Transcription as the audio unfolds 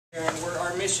And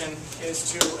our mission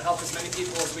is to help as many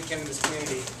people as we can in this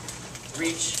community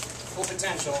reach full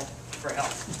potential for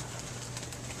health.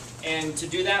 And to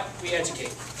do that, we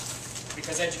educate.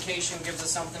 Because education gives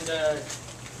us something to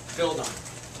build on,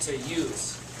 to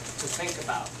use, to think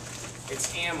about.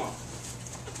 It's ammo.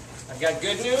 I've got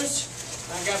good news,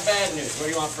 and I've got bad news. What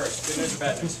do you want first? Good news or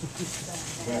bad news?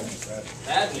 Bad news.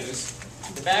 Bad news.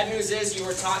 The bad news is you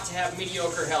were taught to have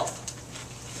mediocre health.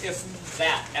 If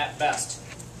that, at best.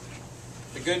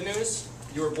 The good news,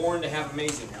 you were born to have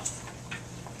amazing health.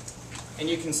 And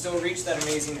you can still reach that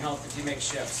amazing health if you make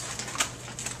shifts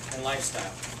in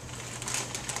lifestyle.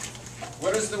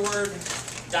 What does the word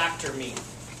doctor mean?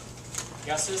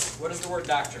 Guesses? What does the word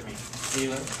doctor mean?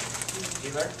 Healer.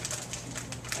 Healer?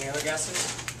 Any other guesses?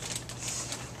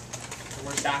 The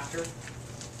word doctor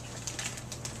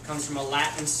comes from a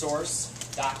Latin source.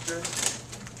 Doctor.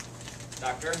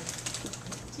 Doctor?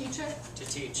 Teacher? To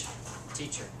teach.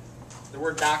 Teacher. The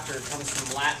word doctor comes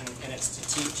from Latin, and it's to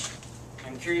teach.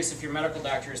 I'm curious if your medical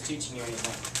doctor is teaching you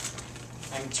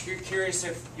anything. I'm curious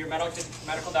if your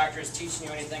medical doctor is teaching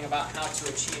you anything about how to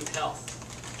achieve health.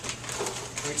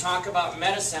 When we talk about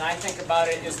medicine, I think about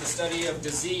it as the study of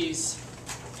disease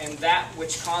and that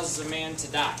which causes a man to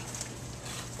die.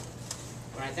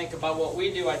 When I think about what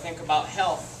we do, I think about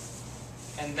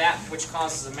health and that which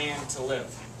causes a man to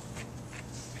live.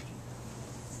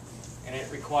 And it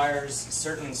requires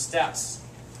certain steps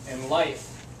in life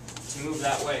to move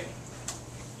that way.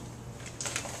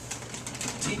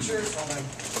 Teachers, hold on, I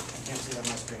can't see that on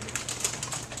my screen.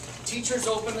 Teachers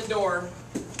open the door,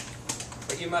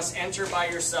 but you must enter by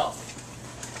yourself.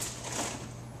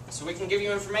 So we can give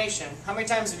you information. How many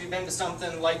times have you been to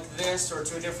something like this or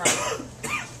to a different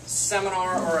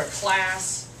seminar or a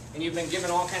class, and you've been given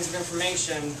all kinds of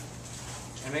information,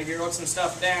 and maybe you wrote some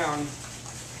stuff down,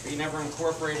 but you never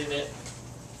incorporated it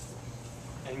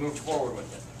and moved forward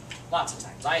with it? Lots of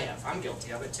times. I have. I'm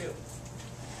guilty of it too.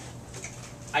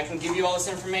 I can give you all this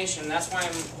information, and that's why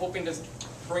I'm hoping to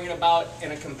bring it about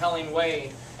in a compelling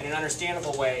way, in an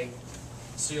understandable way,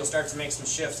 so you'll start to make some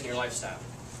shifts in your lifestyle.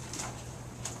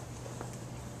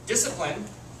 Discipline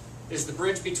is the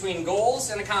bridge between goals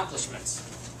and accomplishments.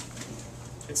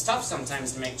 It's tough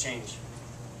sometimes to make change.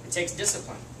 It takes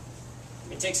discipline.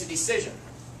 It takes a decision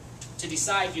to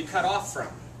decide you cut off from.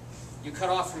 You cut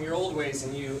off from your old ways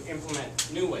and you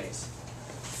implement new ways.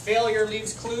 Failure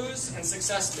leaves clues and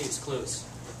success leaves clues.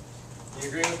 Do you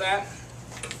agree with that?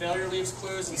 Failure leaves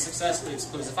clues and success leaves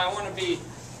clues. If I want to be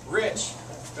rich,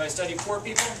 do I study poor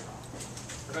people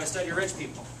or do I study rich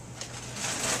people?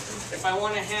 If I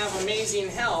want to have amazing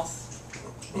health,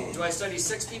 do I study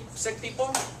sick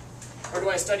people or do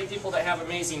I study people that have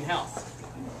amazing health?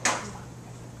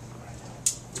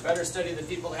 You better study the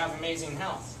people that have amazing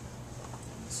health,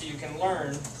 so you can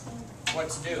learn what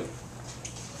to do.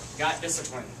 Got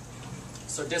discipline.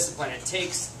 So discipline, it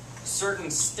takes certain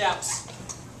steps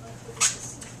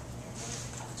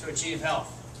to achieve health.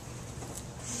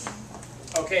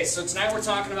 Okay, so tonight we're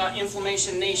talking about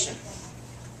inflammation nation.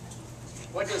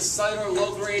 What does cellular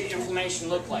low-grade inflammation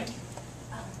look like?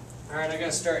 All right, I got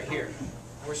to start here.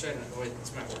 I wish I hadn't. Wait,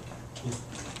 this might work.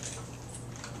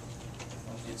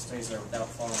 Hopefully it stays there without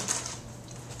falling.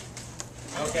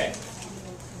 Okay.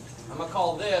 I'm going to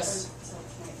call this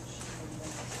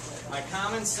my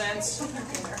common sense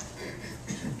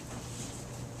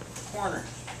corner.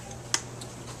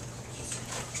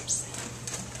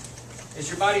 Is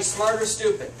your body smart or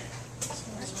stupid?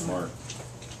 Smart.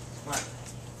 Smart.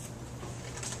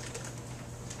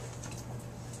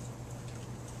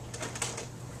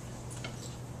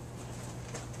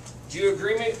 Do you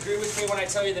agree with me when I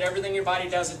tell you that everything your body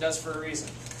does, it does for a reason?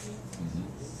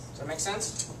 Does that make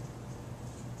sense?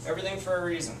 Everything for a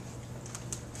reason.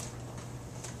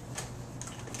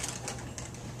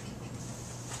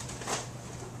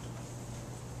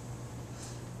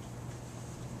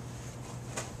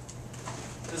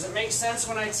 Does it make sense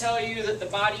when I tell you that the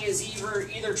body is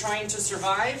either trying to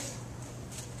survive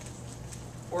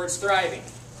or it's thriving?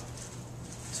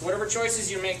 So whatever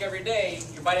choices you make every day,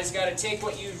 your body's got to take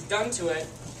what you've done to it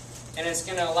and it's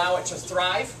going to allow it to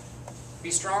thrive,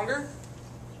 be stronger,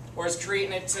 or it's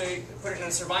creating it to put it in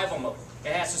a survival mode.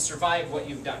 It has to survive what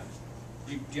you've done.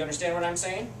 Do you understand what I'm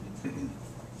saying?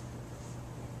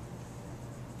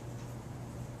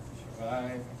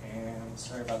 Survive and,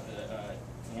 sorry about the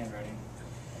handwriting,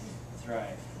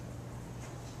 thrive.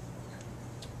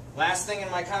 Last thing in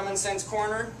my common sense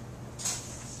corner,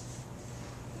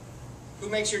 who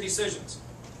makes your decisions?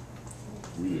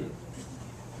 We do.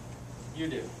 You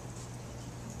do.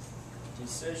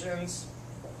 Decisions.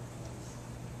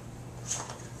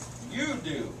 You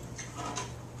do.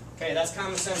 Okay, that's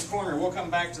common sense corner. We'll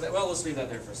come back to that. Well, let's leave that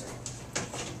there for a second.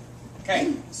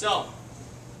 Okay, so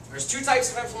there's two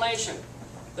types of inflammation.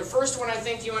 The first one I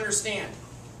think you understand.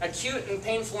 Acute and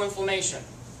painful inflammation.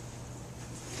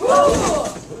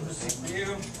 Thank you.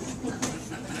 All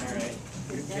right,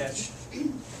 good catch.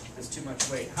 That's too much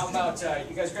weight. How about,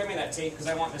 you guys grab me that tape because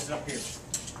I want this up here.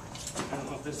 I don't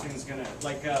know if this thing's going to,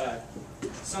 like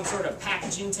some sort of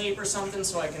packaging tape or something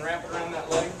so I can wrap it around that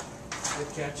leg.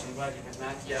 Good catch. I'm glad you didn't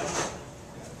knock you out.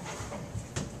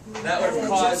 That would have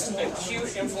caused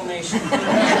acute inflammation.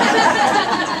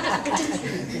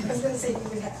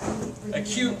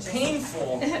 Acute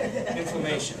painful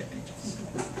inflammation.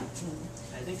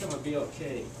 I think I'm going to be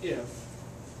okay if...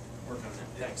 Work on that.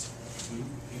 Thanks.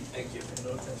 Thank you.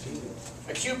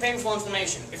 Acute painful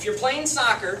inflammation. If you're playing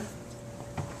soccer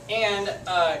and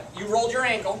you rolled your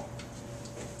ankle,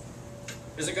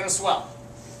 is it going to swell?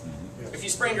 If you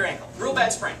sprained your ankle, real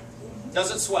bad sprain,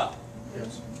 does it swell?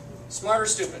 Yes. Smart or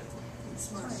stupid?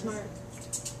 Smart.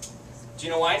 Do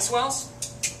you know why it swells?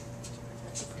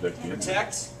 Protect.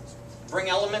 Protect, bring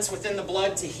elements within the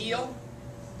blood to heal,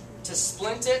 to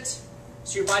splint it,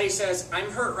 so your body says,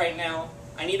 I'm hurt right now,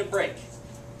 I need a break.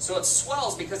 So it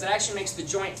swells because it actually makes the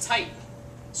joint tight,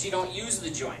 so you don't use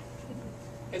the joint.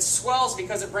 It swells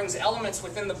because it brings elements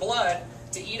within the blood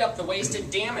to eat up the wasted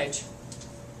damage,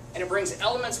 and it brings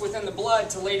elements within the blood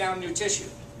to lay down new tissue.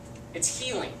 It's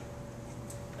healing.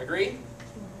 Agree?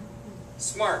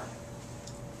 Smart.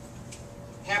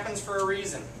 Happens for a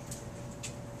reason.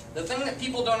 The thing that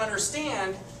people don't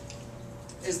understand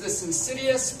is this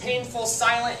insidious, painful,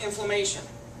 silent inflammation.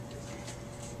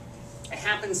 It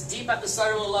happens deep at the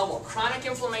cellular level. Chronic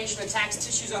inflammation attacks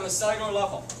tissues on the cellular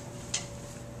level.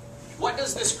 What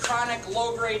does this chronic,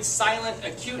 low-grade, silent,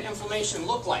 acute inflammation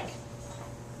look like?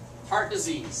 Heart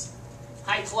disease,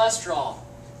 high cholesterol,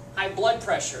 high blood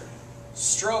pressure,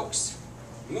 strokes,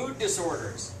 mood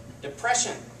disorders,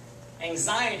 depression,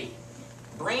 anxiety,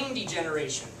 brain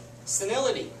degeneration,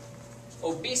 senility,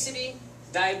 obesity,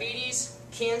 diabetes,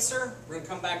 cancer, we're going to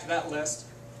come back to that list,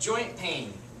 joint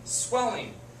pain,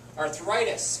 swelling,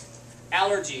 arthritis,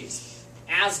 allergies,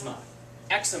 asthma,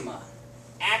 eczema,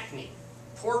 acne,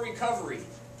 poor recovery,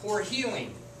 poor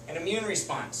healing, and immune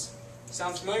response.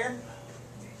 Sound familiar?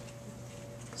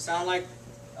 Sound like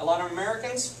a lot of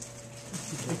Americans?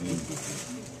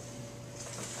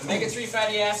 Omega-3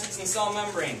 fatty acids and cell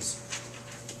membranes.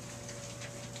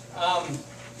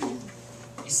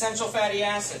 Essential fatty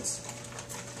acids.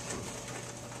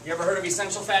 You ever heard of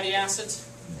essential fatty acids?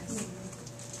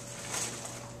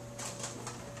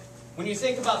 When you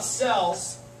think about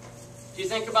cells, do you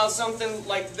think about something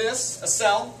like this? A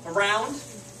cell, a round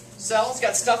cell, it's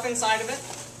got stuff inside of it,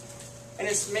 and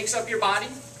it makes up your body.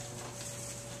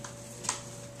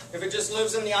 If it just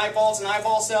lives in the eyeball, it's an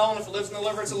eyeball cell, and if it lives in the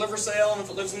liver, it's a liver cell, and if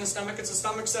it lives in the stomach, it's a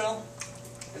stomach cell.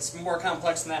 It's more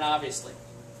complex than that, obviously.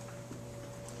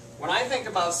 When I think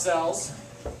about cells,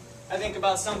 I think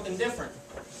about something different.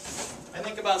 I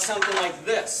think about something like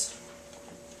this.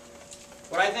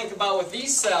 What I think about with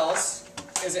these cells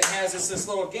is it has this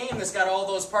little game that's got all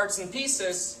those parts and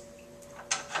pieces,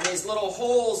 and these little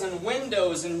holes and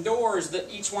windows and doors that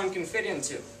each one can fit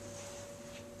into.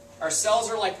 Our cells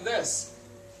are like this.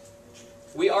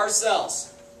 We are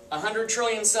cells. 100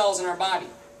 trillion cells in our body.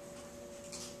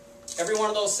 Every one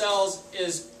of those cells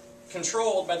is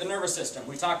controlled by the nervous system.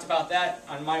 We talked about that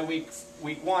on my week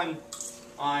 1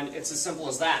 on It's as Simple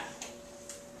as That.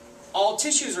 All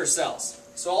tissues are cells.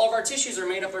 So all of our tissues are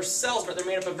made up of cells, but they're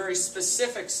made up of very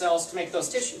specific cells to make those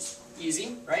tissues.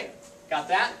 Easy, right? Got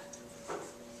that?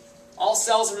 All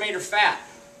cells are made of fat.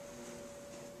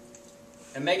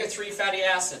 Omega-3 fatty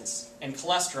acids and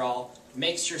cholesterol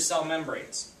makes your cell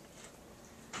membranes.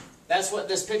 That's what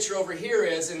this picture over here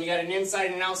is, and you got an inside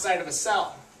and an outside of a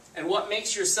cell. And what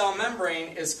makes your cell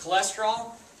membrane is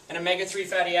cholesterol and omega-3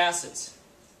 fatty acids.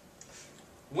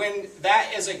 When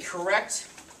that is a correct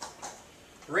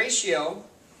ratio,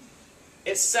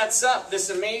 it sets up this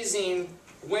amazing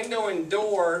window and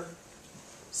door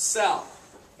cell.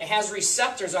 It has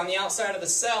receptors on the outside of the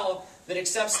cell that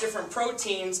accepts different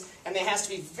proteins, and it has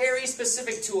to be very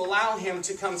specific to allow him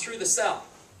to come through the cell.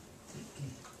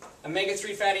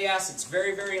 Omega-3 fatty acids,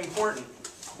 very, very important.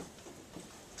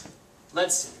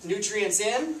 Lets nutrients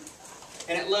in,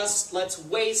 and it lets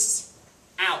waste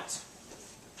out.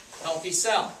 Healthy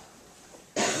cell.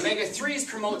 Omega-3s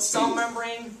promote cell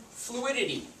membrane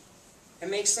fluidity. It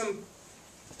makes them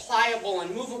pliable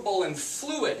and movable and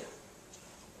fluid.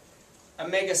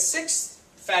 Omega-6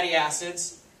 fatty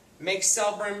acids make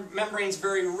cell membranes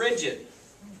very rigid,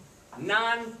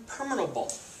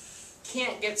 non-permeable.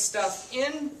 Can't get stuff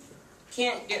in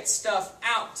can't get stuff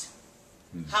out.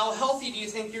 How healthy do you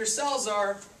think your cells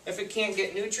are if it can't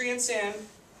get nutrients in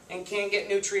and can't get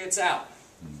nutrients out?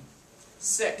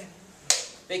 Sick.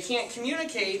 They can't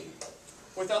communicate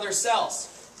with other cells.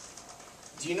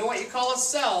 Do you know what you call a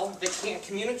cell that can't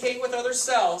communicate with other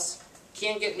cells,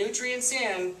 can't get nutrients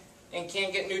in, and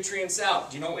can't get nutrients out?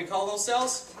 Do you know what we call those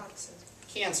cells? Toxin.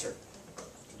 Cancer.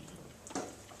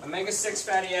 Omega-6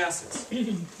 fatty acids.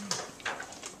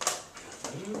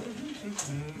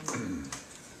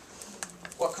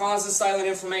 What causes silent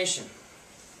inflammation?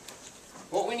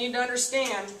 What we need to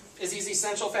understand is these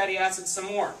essential fatty acids some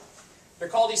more. They're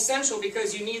called essential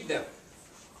because you need them.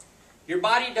 Your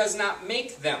body does not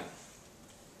make them.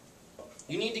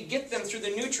 You need to get them through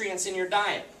the nutrients in your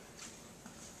diet.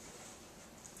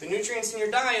 The nutrients in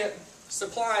your diet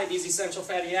supply these essential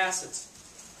fatty acids.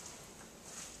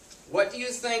 What do you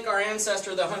think our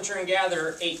ancestor, the hunter and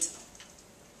gatherer, ate?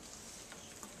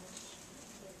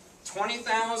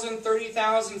 20,000,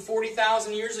 30,000,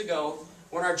 40,000 years ago,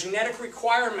 when our genetic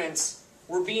requirements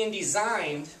were being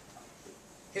designed,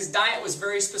 his diet was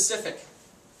very specific.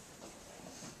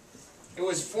 It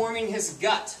was forming his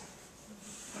gut.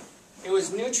 It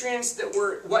was nutrients that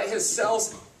were what his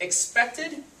cells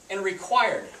expected and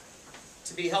required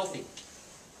to be healthy.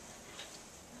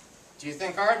 Do you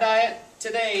think our diet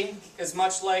today is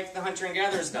much like the hunter and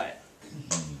gatherer's diet?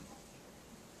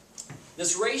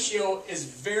 This ratio is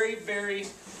very, very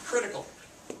critical.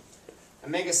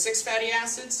 Omega-6 fatty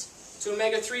acids to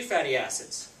omega-3 fatty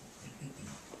acids.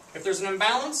 If there's an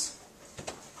imbalance,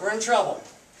 we're in trouble.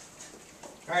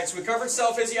 Alright, so we covered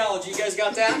cell physiology. You guys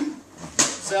got that?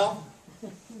 Cell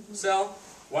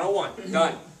 101.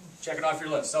 Done. Check it off your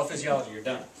list. Cell physiology, you're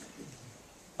done.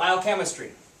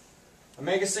 Biochemistry.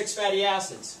 Omega-6 fatty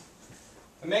acids.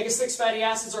 Omega-6 fatty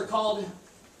acids are called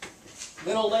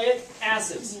linoleic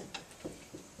acids.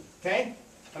 Okay?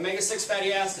 Omega-6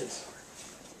 fatty acids.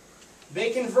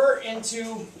 They convert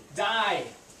into di,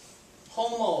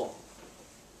 homo,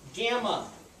 gamma,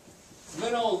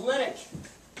 linolenic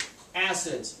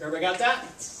acids. Everybody got that?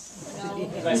 No.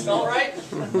 Did I spell it right?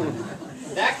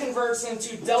 That converts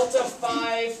into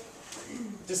delta-5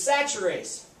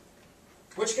 desaturase,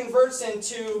 which converts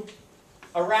into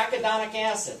arachidonic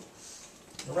acid.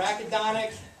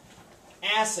 Arachidonic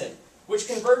acid, which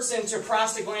converts into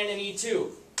prostaglandin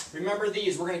E2. Remember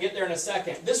these, we're going to get there in a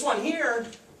second. This one here,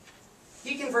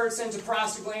 he converts into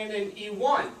prostaglandin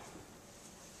E1.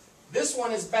 This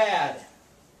one is bad.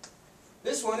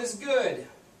 This one is good.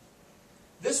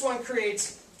 This one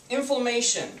creates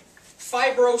inflammation,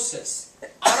 fibrosis,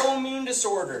 autoimmune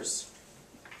disorders.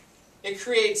 It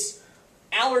creates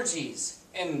allergies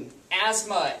and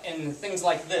asthma and things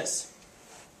like this.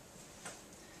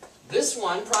 This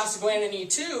one, prostaglandin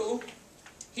E2,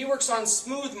 he works on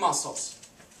smooth muscles.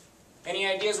 Any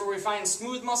ideas where we find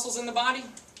smooth muscles in the body?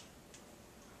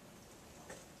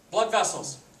 Blood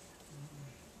vessels,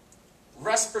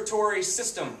 respiratory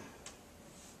system,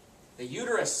 the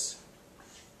uterus,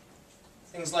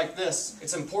 things like this.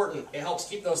 It's important. It helps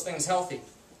keep those things healthy.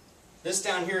 This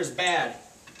down here is bad.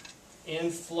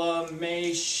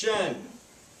 Inflammation,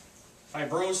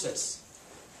 fibrosis.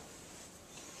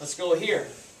 Let's go here.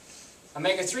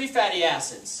 Omega-3 fatty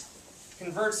acids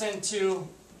converts into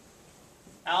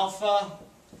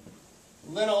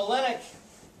alpha-linolenic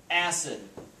acid,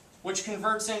 which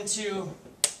converts into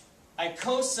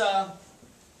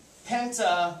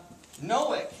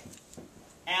icosapentanoic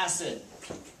acid,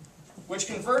 which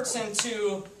converts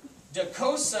into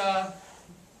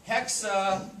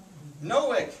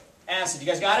docosahexanoic acid. You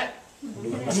guys got it?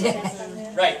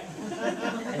 Right.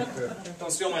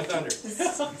 Don't steal my thunder.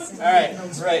 Alright,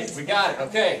 right. We got it.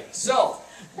 Okay. So,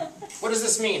 what does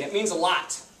this mean? It means a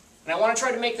lot. And I want to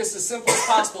try to make this as simple as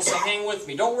possible, so hang with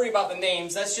me. Don't worry about the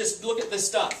names. Let's just look at this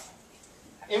stuff.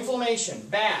 Inflammation,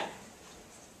 bad.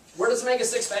 Where does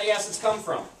omega-6 fatty acids come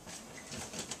from?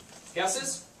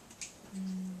 Guesses?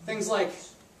 Things like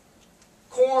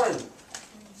corn,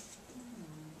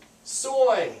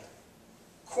 soy,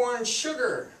 corn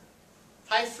sugar,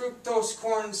 high fructose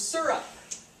corn syrup,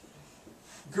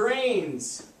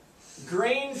 grains,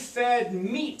 grain-fed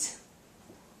meat,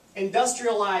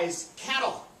 industrialized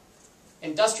cattle,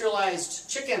 industrialized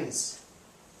chickens,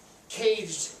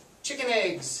 caged chicken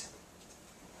eggs.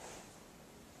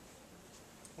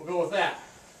 We'll go with that.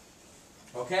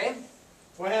 Okay?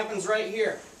 What happens right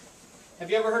here? Have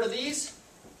you ever heard of these?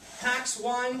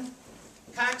 COX-1,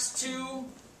 COX-2,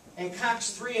 and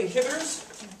COX-3 inhibitors.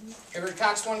 You ever heard of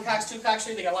COX-1, COX-2,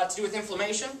 COX-3? They got a lot to do with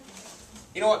inflammation.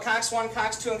 You know what COX-1,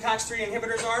 COX-2, and COX-3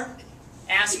 inhibitors are?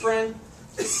 Aspirin,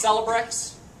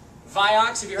 Celebrex,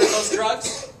 Vioxx. Have you heard of those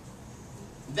drugs?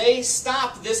 they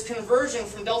stop this conversion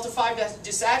from delta-5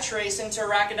 desaturase into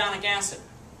arachidonic acid.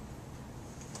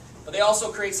 But they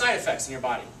also create side effects in your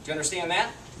body. Do you understand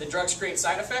that? The drugs create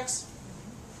side effects?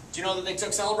 Do you know that they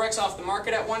took Cellular off the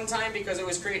market at one time because it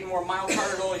was creating more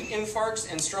myocardial infarcts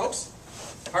and strokes?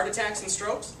 Heart attacks and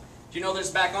strokes? Do you know that it's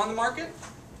back on the market?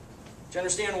 Do you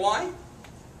understand why?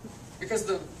 Because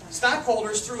the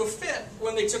stockholders threw a fit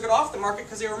when they took it off the market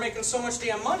because they were making so much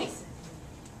damn money.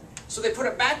 So they put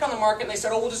it back on the market and they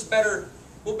said, oh, we'll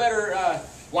better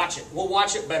watch it. We'll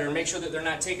watch it better and make sure that they're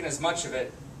not taking as much of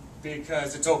it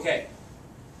because it's okay.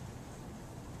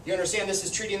 You understand this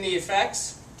is treating the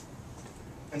effects?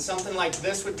 And something like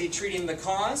this would be treating the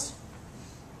cause?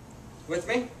 With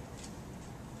me?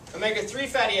 Omega-3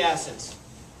 fatty acids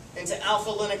into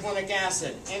alpha-linolenic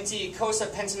acid, into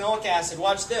eicosapentaenoic acid.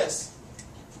 Watch this.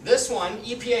 This one,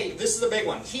 EPA, this is the big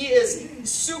one. He is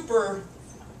super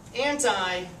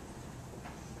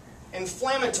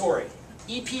anti-inflammatory.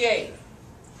 EPA.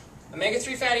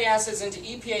 Omega-3 fatty acids into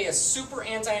EPA is super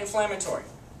anti-inflammatory.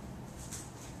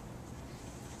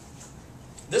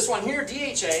 This one here,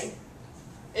 DHA,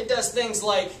 it does things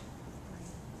like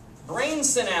brain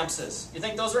synapses. You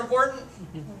think those are important?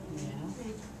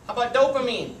 How about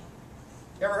dopamine?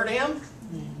 You ever heard of him?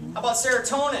 How about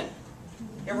serotonin?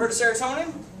 You ever heard of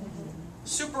serotonin?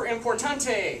 Super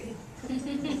importante.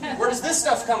 Where does this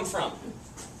stuff come from?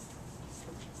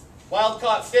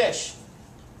 Wild-caught fish.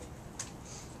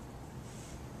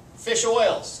 Fish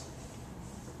oils.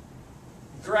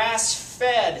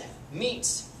 Grass-fed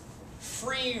meats.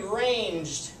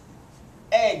 Free-ranged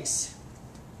eggs.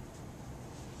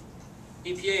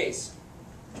 EPAs.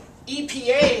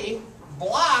 EPA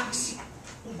blocks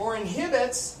or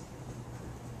inhibits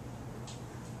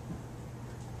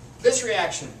this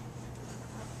reaction.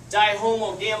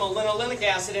 Dihomogamma-linolenic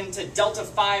acid into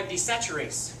delta-5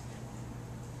 desaturase.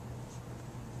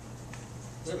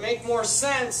 Does it make more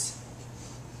sense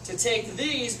to take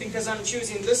these because I'm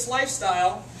choosing this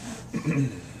lifestyle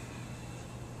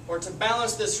or to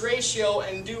balance this ratio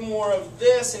and do more of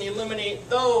this and eliminate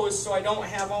those so I don't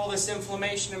have all this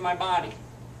inflammation in my body?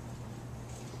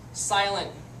 Silent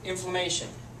inflammation.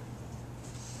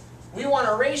 We want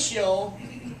a ratio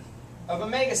of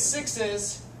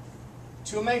omega-6s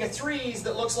to omega-3s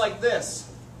that looks like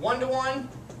this. 1-to-1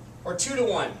 or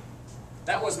 2-to-1.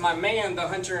 That was my man, the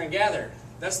hunter and gatherer.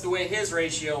 That's the way his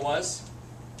ratio was.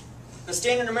 The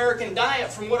standard American diet,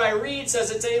 from what I read,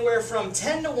 says it's anywhere from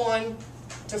 10-to-1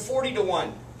 to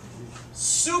 40-to-1.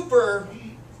 Super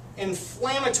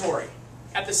inflammatory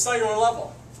at the cellular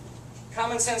level.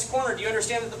 Common sense corner. Do you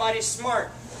understand that the body's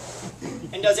smart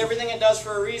and does everything it does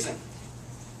for a reason?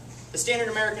 The standard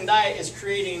American diet is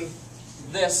creating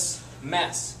this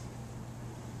mess.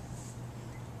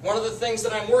 One of the things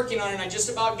that I'm working on, and I just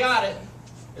about got it,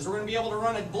 is we're going to be able to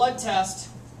run a blood test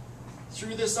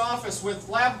through this office with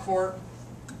LabCorp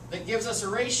that gives us a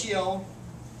ratio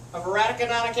of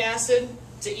arachidonic acid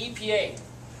to EPA.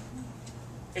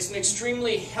 It's an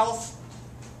extremely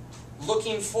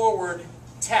health-looking forward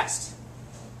test.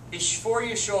 Before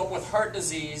you show up with heart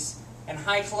disease and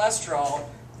high cholesterol,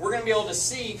 we're going to be able to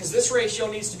see, because this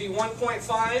ratio needs to be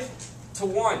 1.5 to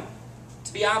 1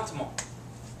 to be optimal.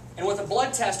 And with a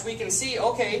blood test, we can see,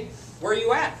 okay, where are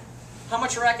you at? How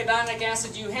much arachidonic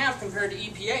acid do you have compared to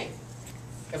EPA?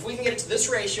 If we can get it to this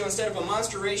ratio instead of a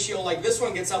monster ratio like this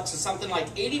one gets up to something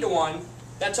like 80-to-1,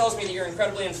 that tells me that you're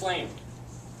incredibly inflamed.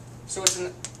 So it's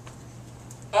an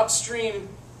upstream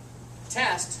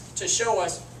test to show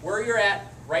us where you're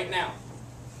at right now.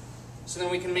 So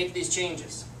then we can make these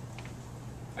changes.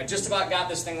 I just about got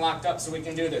this thing locked up so we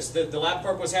can do this. The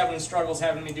LabCorp was having struggles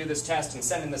having me do this test and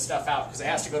sending this stuff out because it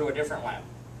has to go to a different lab.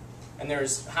 And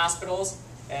there's hospitals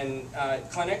and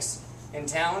clinics in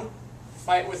town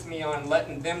fight with me on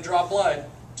letting them draw blood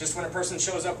just when a person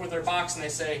shows up with their box and they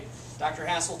say, Dr.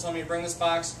 Hassel told me to bring this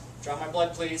box, draw my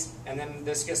blood please, and then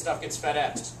this stuff gets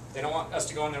FedExed. They don't want us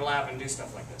to go in their lab and do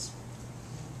stuff like this.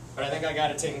 But I think I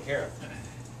got it taken care of.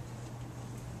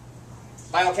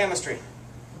 Biochemistry.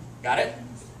 Got it?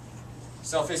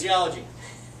 Cell physiology.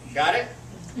 Got it?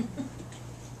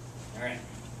 All right.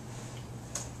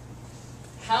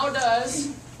 How does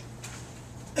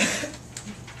an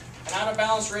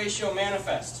out-of-balance ratio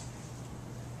manifest?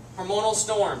 Hormonal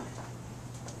storm.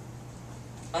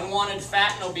 Unwanted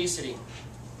fat and obesity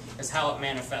is how it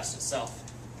manifests itself.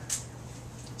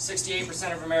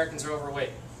 68% of Americans are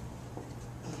overweight.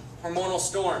 Hormonal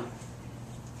storm.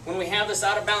 When we have this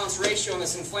out-of-balance ratio and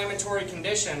this inflammatory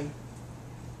condition,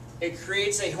 it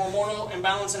creates a hormonal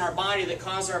imbalance in our body that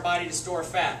causes our body to store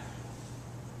fat.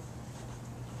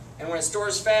 And when it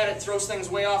stores fat, it throws things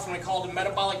way off, and we call it a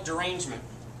metabolic derangement.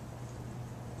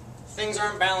 things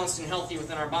aren't balanced and healthy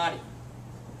within our body.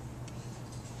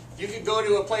 You could go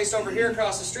to a place over here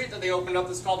across the street that they opened up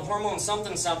that's called hormone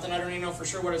something something. I don't even know for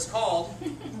sure what it's called.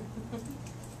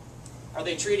 Are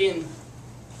they treating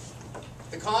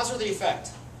the cause or the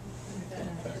effect?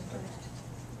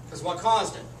 Because what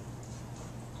caused it?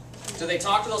 Do they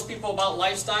talk to those people about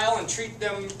lifestyle and teach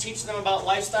them about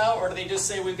lifestyle, or do they just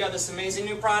say, we've got this amazing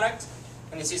new product,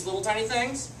 and it's these little tiny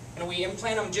things, and we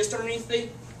implant them just underneath the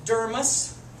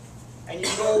dermis, and you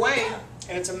go away,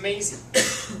 and it's amazing.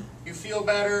 You feel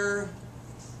better,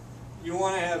 you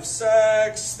want to have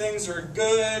sex, things are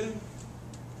good.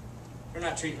 You're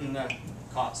not treating the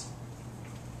cause.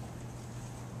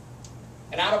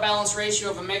 An out-of-balance ratio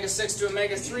of omega-6 to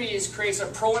omega-3s creates a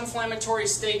pro-inflammatory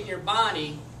state in your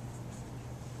body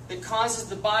that causes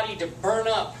the body to burn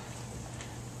up.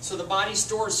 So the body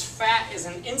stores fat as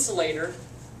an insulator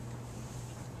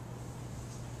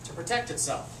to protect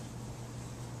itself.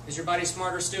 Is your body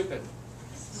smart or stupid?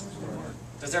 Smart.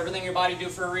 Does everything your body do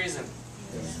for a reason?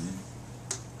 Yes.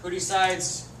 Who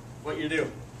decides what you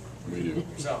do? We do.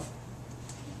 Yourself.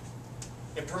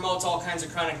 It promotes all kinds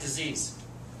of chronic disease.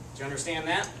 Do you understand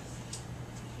that?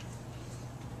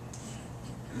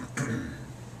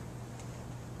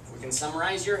 We can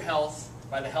summarize your health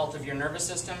by the health of your nervous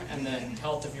system and the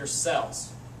health of your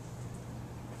cells.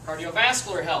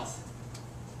 Cardiovascular health.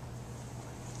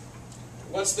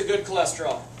 What's the good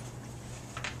cholesterol?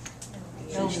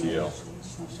 HDL.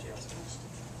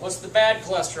 What's the bad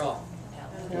cholesterol?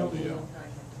 LDL.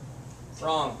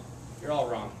 Wrong. You're all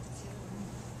wrong.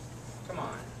 Come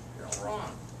on. You're all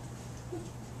wrong.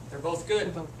 They're both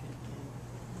good.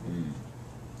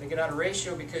 They get out of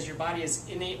ratio because your body is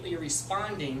innately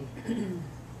responding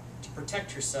to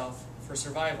protect yourself for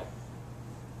survival.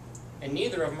 And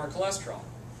neither of them are cholesterol.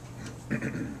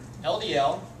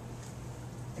 LDL,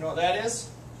 you know what that is?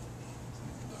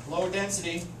 Low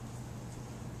density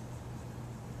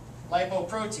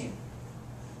lipoprotein.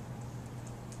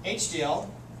 HDL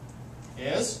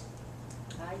is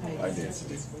High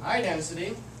density. high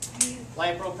density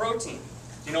lipoprotein.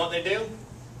 Do you know what they do?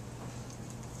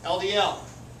 LDL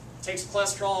takes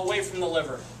cholesterol away from the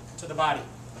liver to the body.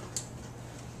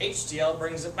 HDL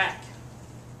brings it back.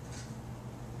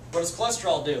 What does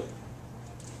cholesterol do?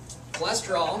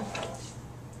 Cholesterol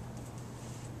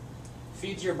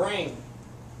feeds your brain.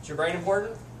 Is your brain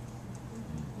important?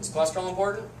 Is cholesterol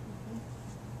important?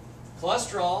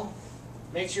 Cholesterol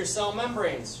makes your cell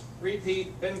membranes.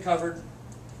 Repeat, been covered.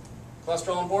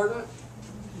 Cholesterol important?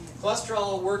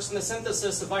 Cholesterol works in the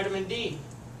synthesis of vitamin D.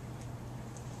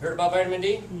 Heard about vitamin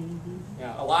D?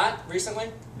 Yeah, a lot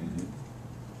recently?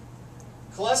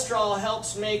 Cholesterol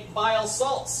helps make bile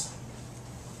salts.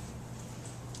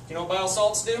 You know what bile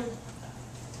salts do?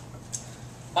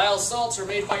 Bile salts are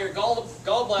made by your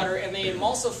gallbladder, and they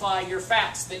emulsify your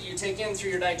fats that you take in through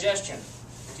your digestion.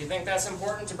 Do you think that's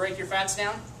important to break your fats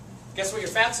down? Guess what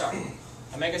your fats are?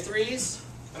 Omega-3s,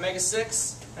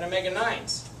 omega-6, and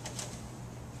omega-9s.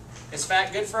 Is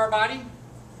fat good for our body?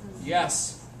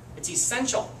 Yes. It's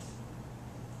essential.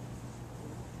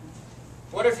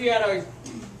 What if you're a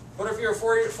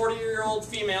 40-year-old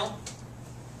female,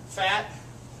 fat,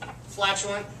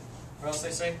 flatulent, what else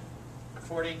they say?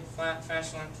 40, flat,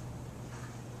 flatulent.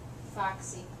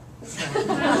 Foxy. You're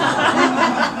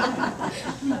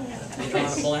drawing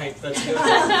a blank. That's good.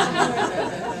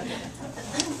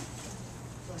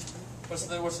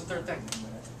 What's the third thing?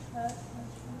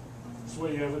 That's why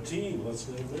you have a team. Let's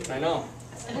go there. I know.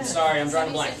 I'm sorry. I'm drawing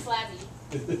a blank. Flabby.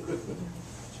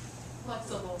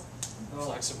 Flexible.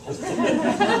 Flexible.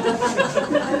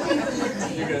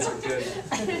 You guys are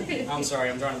good. I'm sorry.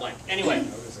 I'm drawing a blank. Anyway,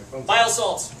 bile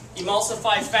salts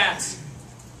emulsify fats.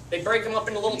 They break them up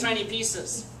into little tiny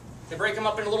pieces. They break them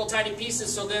up into little tiny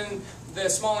pieces, so then the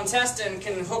small intestine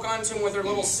can hook onto them with their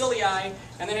little cilia,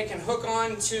 and then it can hook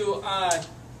on to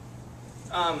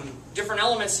different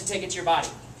elements to take it to your body.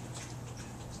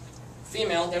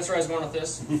 Female, that's where I was going with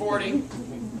this. 40.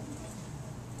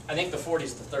 I think the 40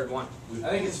 is the third one. I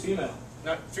think it's female.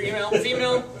 No,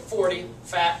 female, 40,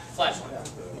 fat,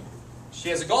 flatulent. She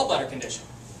has a gallbladder condition.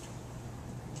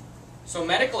 So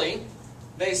medically,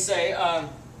 they say,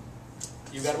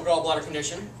 you've got a gallbladder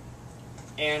condition,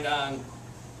 and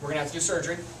we're going to have to do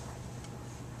surgery,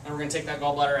 and we're going to take that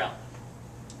gallbladder out.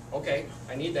 Okay,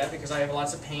 I need that because I have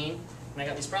lots of pain, and I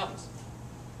got these problems.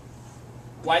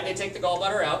 Why'd they take the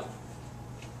gallbladder out?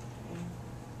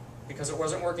 Because it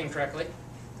wasn't working correctly.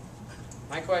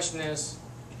 My question is,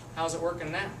 how's it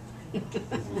working now?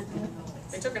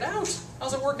 They took it out.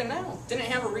 How's it working now? Didn't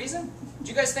it have a reason? Do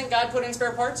you guys think God put in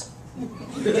spare parts?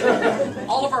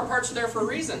 All of our parts are there for a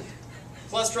reason.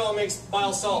 Cholesterol makes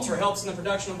bile salts, or helps in the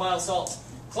production of bile salts.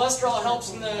 Cholesterol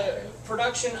helps in the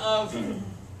production of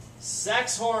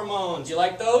sex hormones. You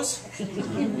like those?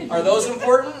 Are those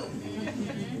important?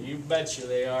 You betcha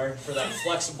they are, for that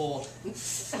flexible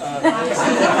That's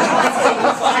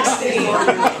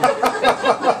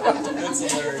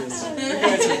hilarious. You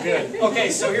guys are good. Okay,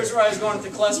 so here's where I was going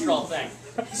with the cholesterol thing.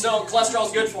 So cholesterol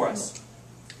is good for us.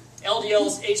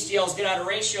 LDLs, HDLs get out of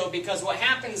ratio because what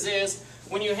happens is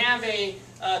when you have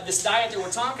this diet that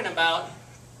we're talking about,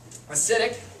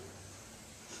 acidic,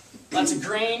 lots of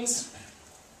grains,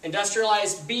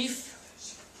 industrialized beef,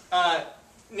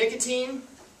 nicotine,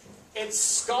 it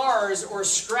scars or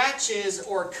scratches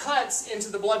or cuts into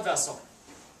the blood vessel.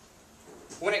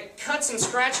 When it cuts and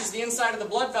scratches the inside of the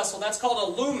blood vessel, that's called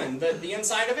a lumen. The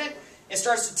inside of it, it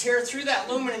starts to tear through that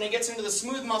lumen and it gets into the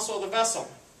smooth muscle of the vessel.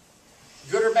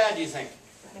 Good or bad, do you think?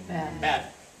 Bad.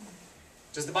 Bad.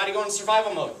 Does the body go into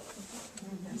survival mode?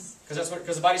 Because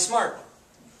the body's smart.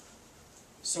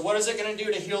 So what is it going to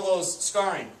do to heal those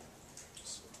scarring?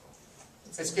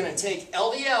 It's going to take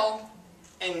LDL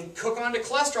and cook onto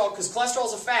cholesterol, because cholesterol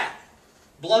is a fat.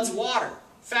 Blood's water.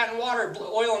 Fat and water,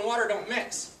 oil and water don't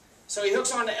mix. So he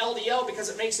hooks onto LDL because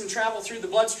it makes him travel through the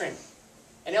bloodstream.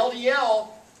 And LDL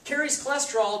carries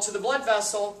cholesterol to the blood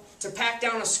vessel to pack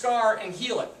down a scar and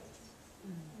heal it.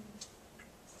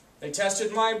 They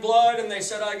tested my blood and they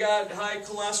said I got high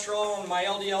cholesterol and my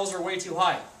LDLs are way too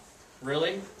high.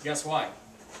 Really? Guess why?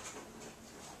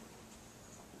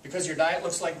 Because your diet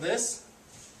looks like this,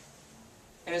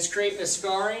 and it's creating a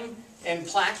scarring and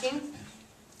plaquing.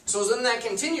 So then that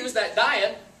continues, that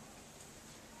diet,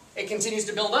 it continues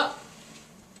to build up.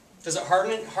 Does it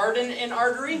harden an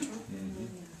artery?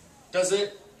 Does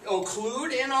it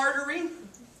occlude an artery?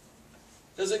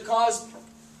 Does it cause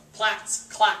plaques,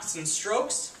 clots, and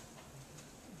strokes?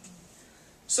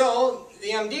 So the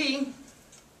MD,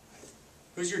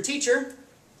 who's your teacher,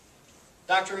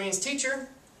 doctor means teacher,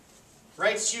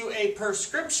 writes you a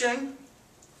prescription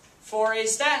for a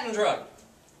statin drug.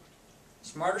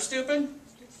 Smart or stupid?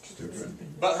 Stupid.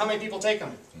 But how many people take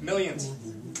them? Millions.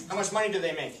 How much money do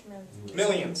they make?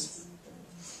 Millions.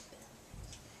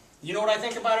 You know what I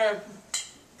think about a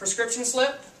prescription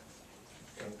slip?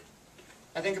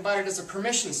 I think about it as a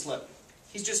permission slip.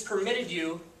 He's just permitted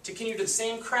you to continue to the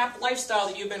same crap lifestyle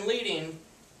that you've been leading,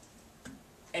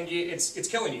 and it's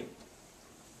killing you.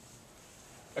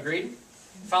 Agreed?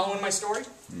 Following my story?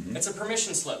 It's a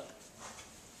permission slip.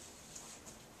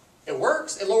 It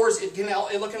works. It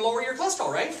can lower your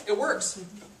cholesterol, right? It works.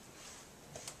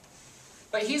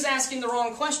 But he's asking the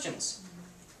wrong questions.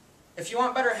 If you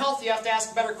want better health, you have to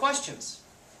ask better questions.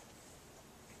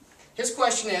 His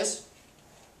question is,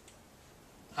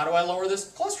 how do I lower this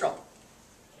cholesterol?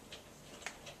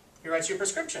 He writes you a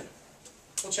prescription.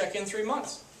 We'll check in 3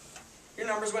 months. Your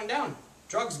numbers went down.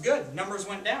 Drug's good. Numbers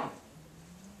went down.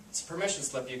 It's a permission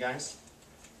slip, you guys.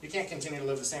 You can't continue to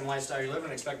live the same lifestyle you're living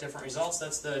and expect different results.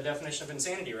 That's the definition of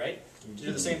insanity, right? To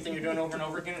do the same thing you're doing over and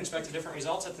over again and expect different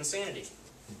results, that's insanity.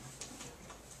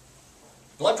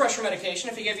 Blood pressure medication,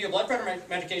 if he gave you a blood pressure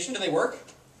medication, do they work?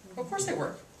 Of course they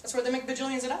work. That's why they make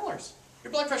bajillions of dollars.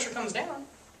 Your blood pressure comes down.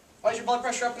 Why is your blood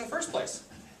pressure up in the first place?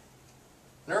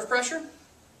 Nerve pressure?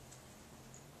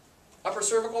 Upper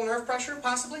cervical nerve pressure,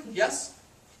 possibly? Yes.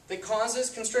 That causes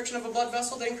constriction of a blood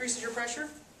vessel that increases your pressure?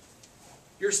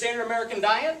 Your standard American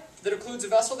diet that includes a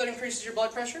vessel that increases your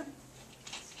blood pressure?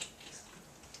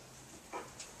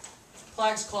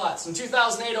 Plaques, clots. In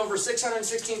 2008, over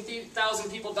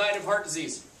 616,000 people died of heart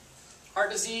disease.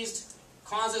 Heart disease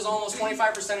causes almost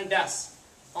 25% of deaths.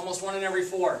 Almost 1 in every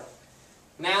 4.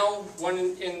 Now 1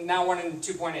 in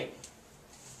 2.8.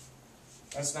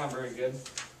 That's not very good.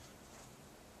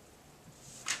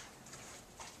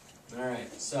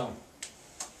 Alright, so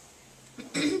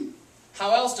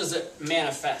how else does it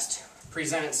manifest,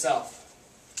 present itself?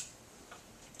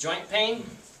 Joint pain?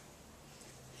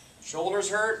 Shoulders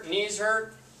hurt? Knees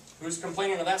hurt? Who's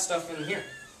complaining of that stuff in here?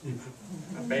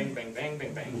 Bang, bang, bang,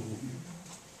 bang, bang.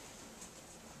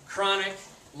 Chronic,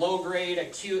 low-grade,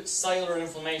 acute cellular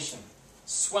inflammation.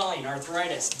 Swelling,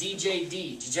 arthritis,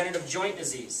 DJD, degenerative joint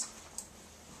disease.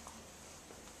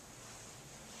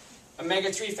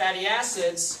 Omega-3 fatty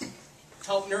acids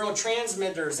help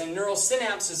neurotransmitters and neural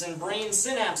synapses and brain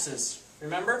synapses.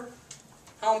 Remember?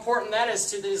 How important that is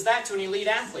to an elite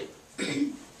athlete.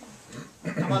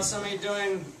 How about somebody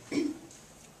doing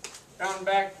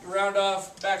round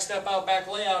off, back step out, back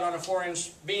layout on a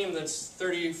 4-inch beam that's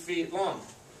 30 feet long?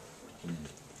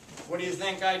 What do you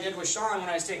think I did with Sean when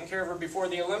I was taking care of her before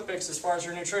the Olympics as far as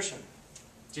her nutrition?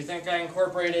 Do you think I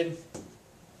incorporated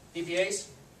EPAs?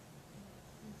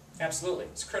 Absolutely.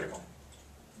 It's critical.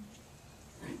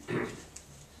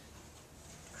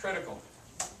 Critical.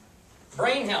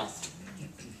 Brain health.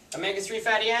 Omega-3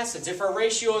 fatty acids. If our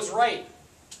ratio is right.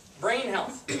 Brain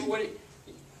health.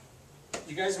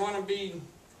 You guys want to be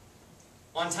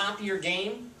on top of your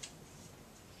game?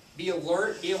 Be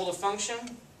alert, be able to function?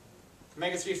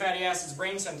 Omega-3 fatty acids,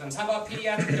 brain symptoms. How about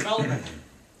pediatric development?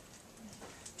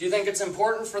 Do you think it's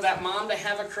important for that mom to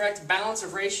have a correct balance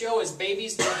of ratio as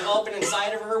babies are developing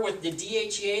inside of her with the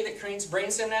DHEA that creates brain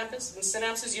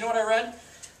synapses? You know what I read?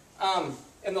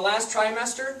 In the last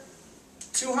trimester,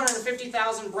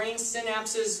 250,000 brain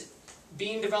synapses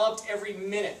being developed every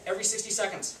minute, every 60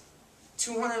 seconds.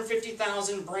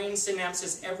 250,000 brain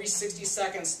synapses every 60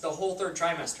 seconds the whole third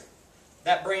trimester.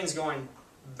 That brain's going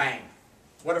bang.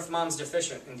 What if mom's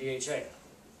deficient in DHA?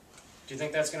 Do you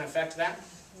think that's going to affect that?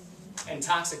 And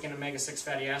toxic in omega-6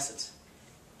 fatty acids.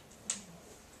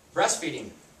 Breastfeeding,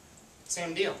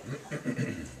 same deal.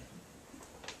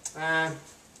 I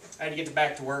had to get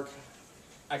back to work.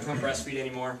 I couldn't breastfeed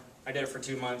anymore. I did it for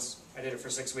 2 months. I did it for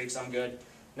 6 weeks. I'm good.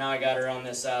 Now I got her on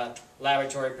this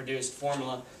laboratory-produced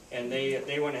formula, and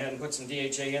they went ahead and put some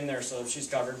DHA in there, so she's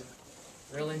covered.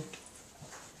 Really?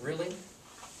 Really?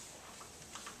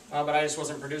 But I just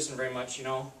wasn't producing very much, you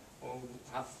know. Well,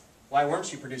 why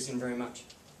weren't you producing very much?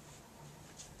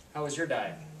 How was your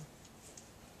diet?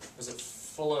 Was it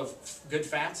full of good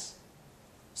fats?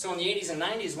 So in the 80s and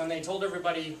 90s, when they told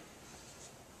everybody,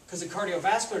 because of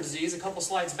cardiovascular disease, a couple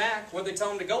slides back, what did they tell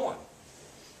them to go on?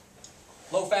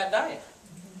 Low-fat diet.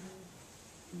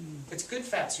 It's good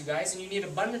fats, you guys, and you need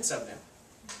abundance of them.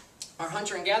 Our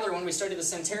hunter and gatherer, when we study the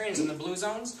centurions in the blue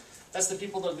zones, that's the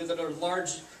people that are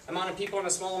large amount of people in a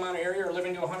small amount of area are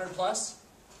living to 100 plus.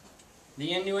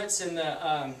 The Inuits in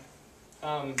the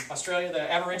Australia,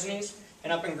 the Aborigines,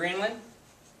 and up in Greenland.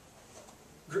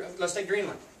 Let's take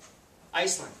Greenland.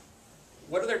 Iceland.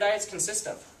 What do their diets consist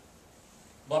of?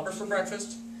 Blubber for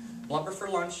breakfast, blubber for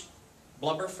lunch,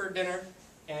 blubber for dinner,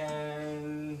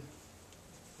 and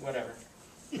whatever.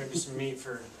 Maybe some meat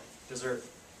for dessert.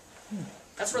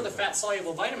 That's where the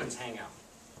fat-soluble vitamins hang out.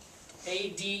 A,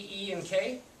 D, E, and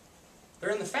K,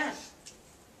 they're in the fat.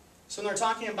 So when they're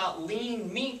talking about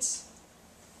lean meats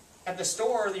at the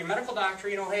store, your medical doctor,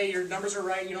 you know, hey, your numbers are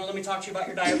right, you know, let me talk to you about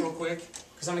your diet real quick,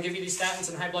 because I'm going to give you these statins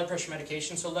and high blood pressure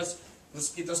medication, so let's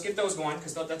get those going,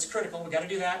 because that's critical, we got to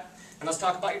do that. And let's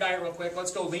talk about your diet real quick. Let's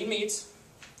go lean meats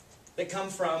that come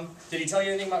from, did he tell you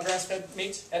anything about grass-fed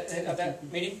meats at that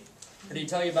meeting? Or did he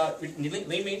tell you about lean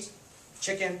meats,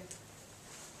 chicken,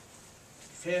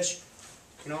 fish,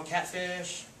 you know,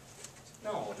 catfish?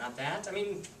 No, not that. I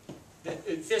mean, the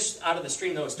fish out of the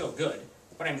stream, though, is still good.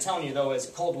 What I'm telling you, though, is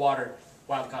cold water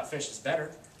wild-caught fish is better.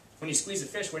 When you squeeze a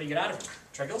fish, what do you get out of it?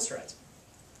 Triglycerides,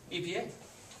 EPA.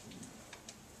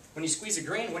 When you squeeze a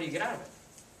grain, what do you get out of it?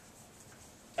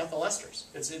 Ethyl esters.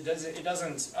 It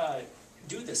doesn't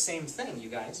do the same thing, you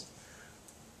guys.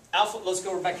 Let's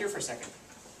go back here for a second.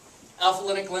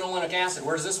 Alpha-linic linolenic acid.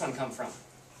 Where does this one come from?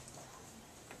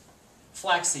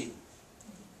 Flaxseed,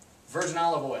 virgin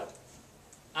olive oil,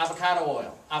 avocado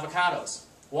oil, avocados,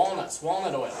 walnuts,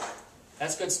 walnut oil.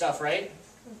 That's good stuff, right?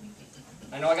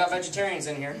 I know I got vegetarians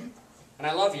in here, and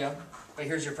I love you, but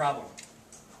here's your problem.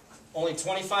 Only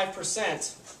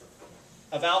 25%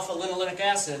 of alpha-linolenic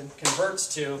acid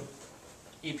converts to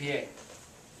EPA.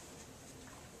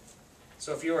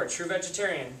 So if you are a true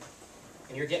vegetarian,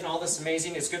 and you're getting all this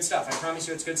amazing, it's good stuff, I promise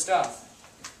you it's good stuff.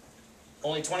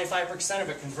 Only 25% of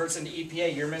it converts into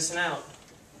EPA. You're missing out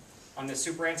on the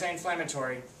super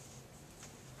anti-inflammatory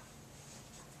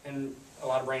and a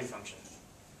lot of brain function.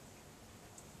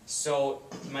 So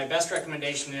my best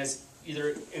recommendation is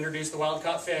either introduce the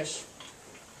wild-caught fish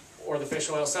or the fish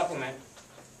oil supplement.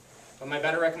 But my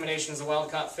better recommendation is the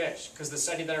wild-caught fish, because the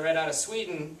study that I read out of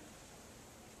Sweden,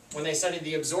 when they studied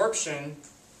the absorption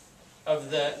of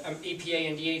the EPA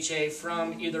and DHA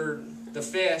from either the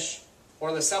fish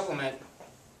or the supplement,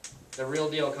 the real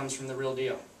deal comes from the real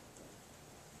deal.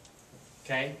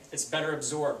 Okay? It's better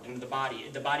absorbed into the body.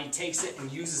 The body takes it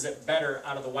and uses it better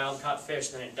out of the wild-caught fish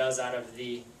than it does out of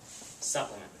the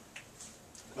supplement.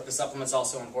 But the supplement's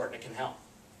also important. It can help.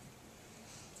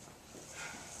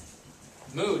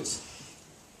 Moods.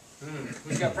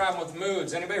 Who's got a problem with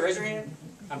moods? Anybody? Raise your hand.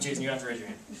 I'm teasing you. You don't have to raise your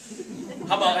hand.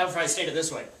 How about if I state it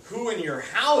this way? Who in your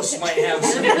house might have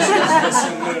some issues with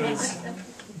some moods?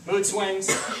 Mood swings,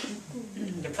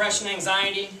 depression,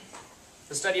 anxiety.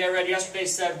 The study I read yesterday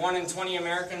said 1 in 20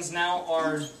 Americans now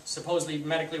are supposedly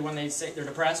medically, when they say they're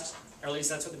depressed, or at least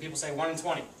that's what the people say, 1 in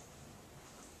 20.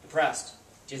 Depressed.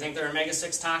 Do you think they're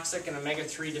omega-6 toxic and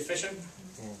omega-3 deficient?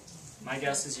 My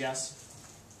guess is yes.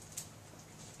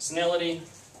 Senility,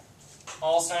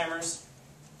 Alzheimer's.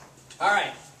 All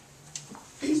right.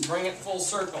 Let's bring it full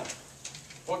circle.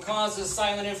 What causes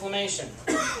silent inflammation?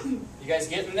 You guys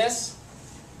getting this?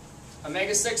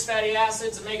 Omega-6 fatty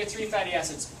acids, omega-3 fatty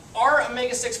acids. Are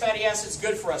omega-6 fatty acids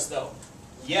good for us, though?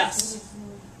 Yes.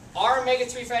 Are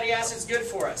omega-3 fatty acids good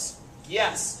for us?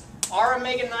 Yes. Are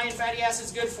omega-9 fatty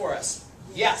acids good for us?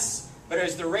 Yes. But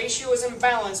as the ratio is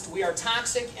imbalanced, we are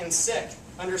toxic and sick.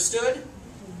 Understood?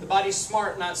 The body's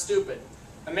smart, not stupid.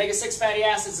 Omega-6 fatty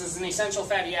acids is an essential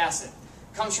fatty acid.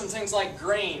 Comes from things like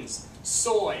grains,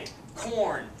 soy,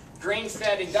 corn,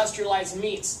 grain-fed industrialized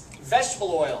meats,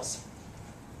 vegetable oils,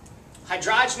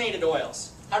 hydrogenated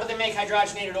oils. How do they make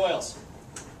hydrogenated oils?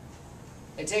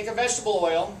 They take a vegetable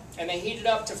oil and they heat it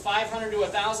up to 500 to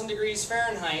 1,000 degrees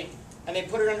Fahrenheit, and they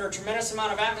put it under a tremendous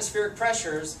amount of atmospheric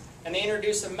pressures, and they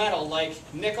introduce a metal like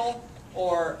nickel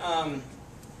or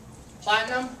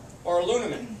platinum or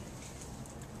aluminum.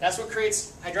 That's what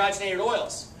creates hydrogenated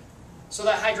oils. So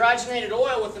that hydrogenated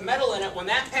oil with the metal in it, when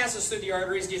that passes through the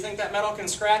arteries, do you think that metal can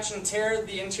scratch and tear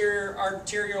the interior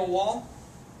arterial wall?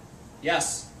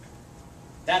 Yes.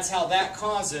 That's how that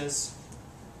causes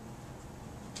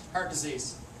heart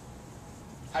disease,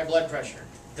 high blood pressure,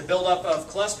 the buildup of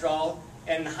cholesterol,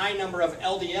 and high number of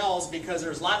LDLs, because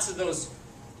there's lots of those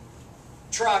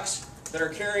trucks that are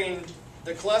carrying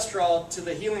the cholesterol to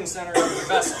the healing center of the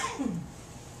vessel.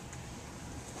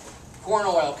 Corn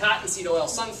oil, cottonseed oil,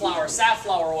 sunflower,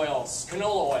 safflower oils,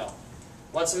 canola oil.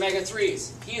 What's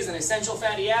omega-3s? He is an essential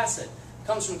fatty acid.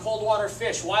 Comes from cold water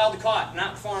fish, wild caught,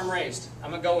 not farm raised.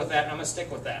 I'm going to go with that, and I'm going to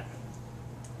stick with that.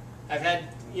 I've had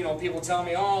people tell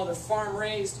me, oh, the farm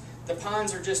raised, the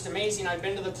ponds are just amazing. I've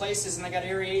been to the places and they got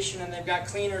aeration and they've got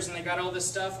cleaners and they've got all this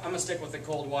stuff. I'm going to stick with the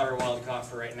cold water wild caught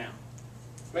for right now.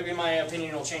 Maybe my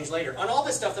opinion will change later. On all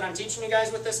this stuff that I'm teaching you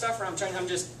guys with this stuff, or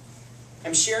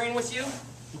I'm sharing with you,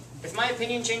 if my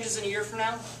opinion changes in a year from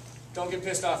now, don't get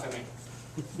pissed off at me.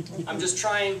 I'm just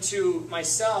trying to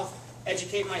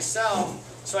educate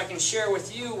myself so I can share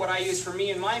with you what I use for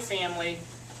me and my family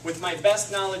with my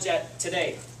best knowledge at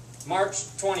today, March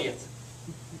 20th.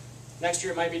 Next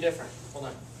year it might be different. Hold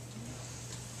on.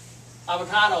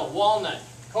 Avocado, walnut,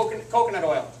 coconut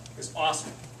oil is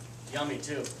awesome. Yummy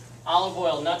too. Olive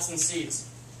oil, nuts and seeds.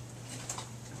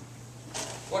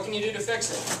 What can you do to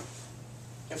fix it?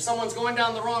 If someone's going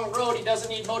down the wrong road, he doesn't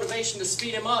need motivation to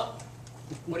speed him up.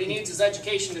 What he needs is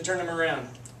education to turn him around.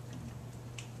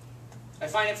 I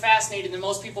find it fascinating that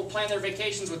most people plan their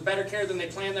vacations with better care than they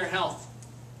plan their health.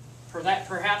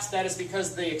 Perhaps that is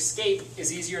because the escape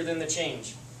is easier than the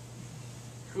change.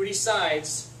 Who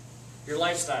decides your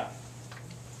lifestyle?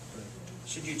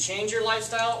 Should you change your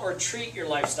lifestyle or treat your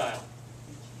lifestyle?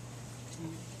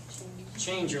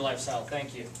 Change your lifestyle,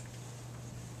 thank you.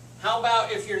 How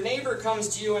about if your neighbor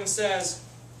comes to you and says,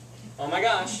 oh my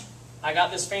gosh, I got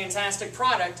this fantastic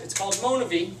product, it's called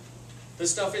Monavi.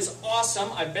 This stuff is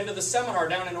awesome. I've been to the seminar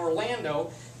down in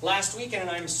Orlando last weekend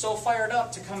and I'm so fired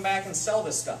up to come back and sell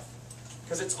this stuff.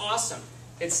 Because it's awesome.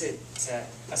 It's a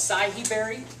acai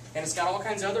berry, and it's got all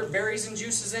kinds of other berries and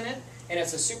juices in it, and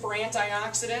it's a super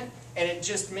antioxidant, and it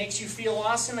just makes you feel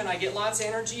awesome, and I get lots of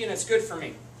energy, and it's good for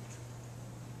me.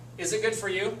 Is it good for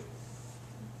you?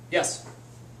 Yes.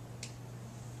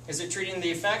 Is it treating the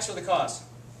effects or the cause?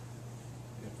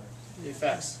 The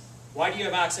effects. Why do you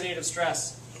have oxidative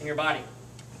stress in your body?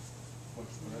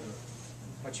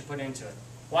 What you put into it.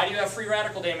 Why do you have free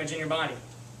radical damage in your body?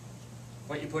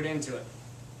 What you put into it.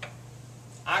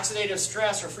 Oxidative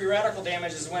stress or free radical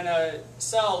damage is when a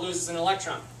cell loses an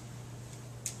electron.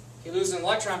 He loses an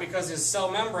electron because his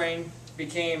cell membrane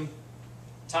became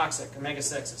toxic,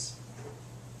 omega-6s.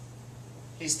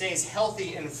 He stays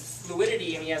healthy in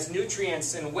fluidity and he has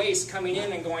nutrients and waste coming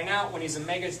in and going out when he's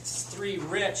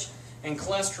omega-3 rich and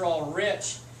cholesterol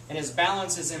rich and his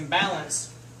balance is in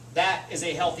balance. That is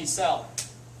a healthy cell.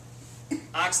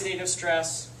 Oxidative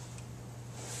stress,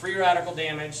 free radical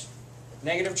damage,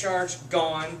 negative charge,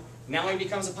 gone. Now he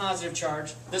becomes a positive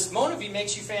charge. This Monavi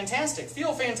makes you fantastic.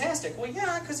 Feel fantastic. Well,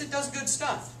 yeah, because it does good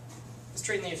stuff. It's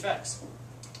treating the effects.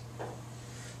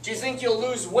 Do you think you'll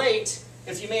lose weight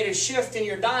if you made a shift in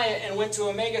your diet and went to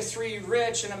omega-3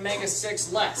 rich and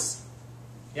omega-6 less?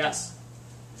 Yes.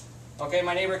 Okay,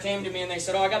 my neighbor came to me and they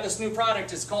said, oh, I got this new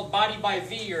product. It's called Body by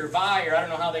V or Vi, or I don't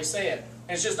know how they say it.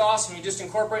 And it's just awesome. You just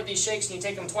incorporate these shakes and you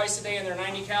take them twice a day and they're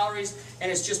 90 calories.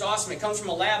 And it's just awesome. It comes from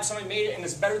a lab. Somebody made it and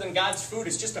it's better than God's food.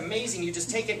 It's just amazing. You just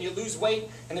take it and you lose weight.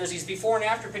 And there's these before and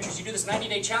after pictures. You do this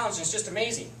 90-day challenge and it's just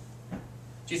amazing.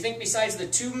 Do you think besides the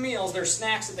 2 meals, their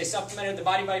snacks that they supplemented the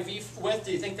Body by V with,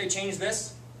 do you think they changed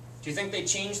this? Do you think they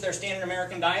changed their standard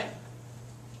American diet?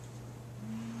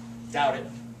 Doubt it.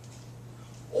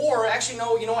 Or, actually,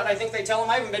 no, you know what I think they tell them?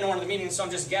 I haven't been to one of the meetings, so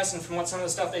I'm just guessing from what some of the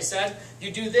stuff they said.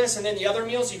 You do this, and then the other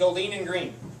meals, you go lean and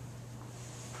green.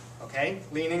 Okay?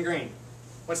 Lean and green.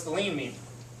 What's the lean mean?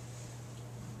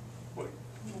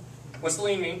 What's the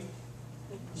lean mean?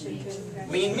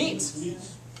 Lean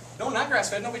meats. No, not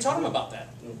grass-fed. Nobody taught them about that.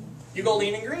 You go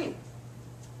lean and green.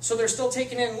 So they're still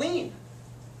taking in lean.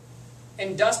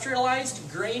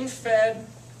 Industrialized, grain-fed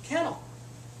cattle.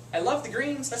 I love the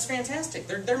greens. That's fantastic.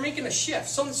 They're making a shift.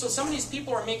 So some of these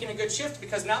people are making a good shift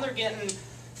because now they're getting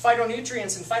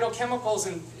phytonutrients and phytochemicals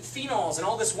and phenols and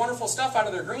all this wonderful stuff out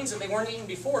of their greens that they weren't eating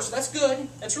before. So that's good.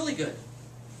 That's really good.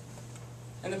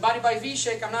 And the Body by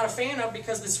V-Shake I'm not a fan of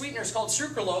because the sweetener is called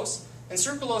sucralose. And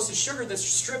sucralose is sugar that's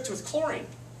stripped with chlorine.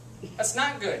 That's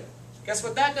not good. Guess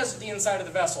what that does to the inside of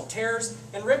the vessel? Tears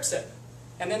and rips it.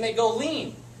 And then they go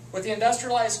lean with the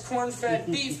industrialized corn-fed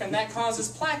beef, and that causes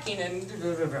plaquing and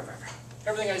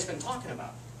everything I've just been talking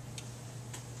about.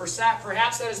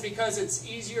 Perhaps that is because it's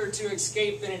easier to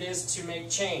escape than it is to make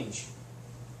change.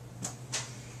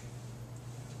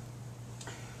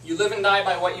 You live and die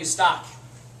by what you stock.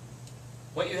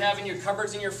 What you have in your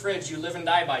cupboards and your fridge, you live and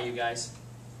die by, you guys.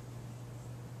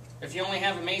 If you only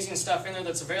have amazing stuff in there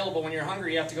that's available when you're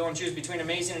hungry, you have to go and choose between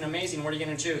amazing and amazing. What are you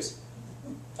going to choose?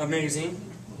 Amazing.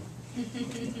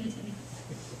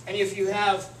 And if you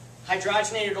have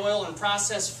hydrogenated oil and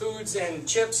processed foods and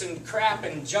chips and crap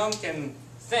and junk and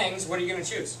things, what are you going to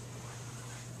choose?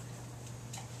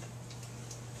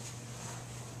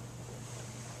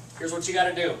 Here's what you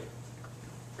got to do.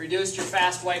 Reduce your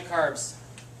fast white carbs.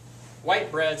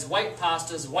 White breads, white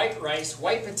pastas, white rice,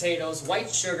 white potatoes, white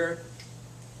sugar.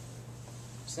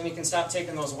 So then you can stop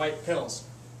taking those white pills.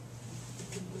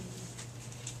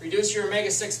 Reduce your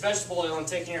omega-6 vegetable oil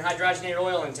intake and your hydrogenated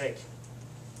oil intake.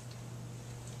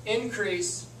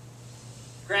 Increase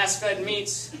grass-fed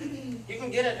meats. You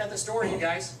can get it at the store, you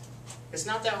guys. It's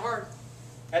not that hard.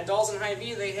 At Dolls and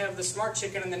Hy-Vee, they have the Smart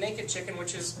Chicken and the Naked Chicken,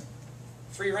 which is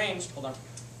free-range. Hold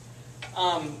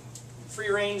on.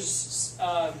 Free-range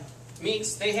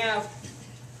meats. They have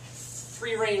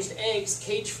free-ranged eggs,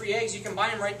 cage-free eggs. You can buy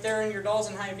them right there in your Dolls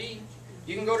and Hy-Vee.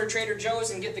 You can go to Trader Joe's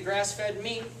and get the grass-fed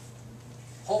meat.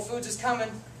 Whole Foods is coming.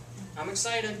 I'm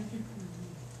excited.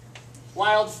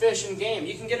 Wild fish and game.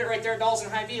 You can get it right there at Dolls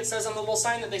and Hy-Vee. It says on the little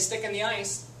sign that they stick in the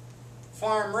ice,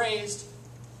 farm raised,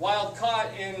 wild caught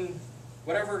in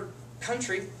whatever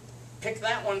country. Pick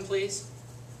that one, please.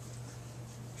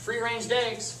 Free-ranged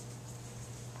eggs.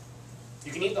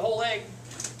 You can eat the whole egg.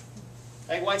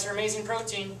 Egg whites are amazing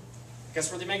protein. Guess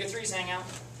where the omega-3s hang out?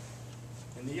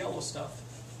 In the yellow stuff.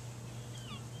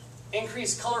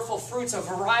 Increase colorful fruits, a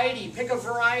variety. Pick a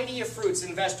variety of fruits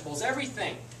and vegetables.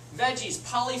 Everything. Veggies,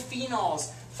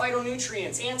 polyphenols,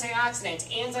 phytonutrients,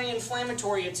 antioxidants,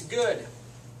 anti-inflammatory. It's good.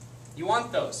 You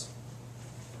want those.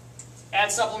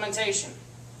 Add supplementation.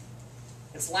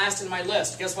 It's last in my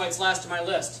list. Guess why it's last in my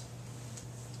list?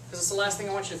 Because it's the last thing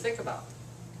I want you to think about.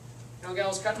 You know, a guy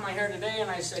was cutting my hair today, and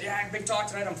I said, yeah, big talk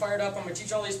tonight. I'm fired up. I'm going to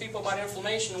teach all these people about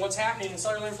inflammation and what's happening in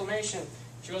cellular inflammation.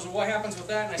 She goes, well, what happens with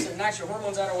that? And I said, it knocks your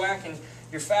hormones out of whack, and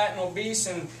you're fat and obese,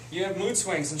 and you have mood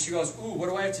swings. And she goes, ooh, what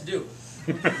do I have to do?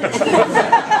 And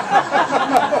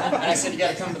I said, you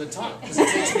got to come to the tongue, because it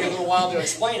takes me a little while to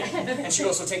explain it. And she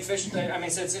goes, so take fish. I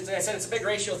said it's a big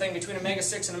ratio thing between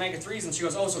omega-6 and omega-3s. And she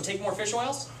goes, oh, so take more fish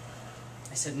oils?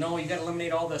 I said, no, you got to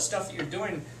eliminate all the stuff that you're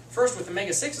doing first with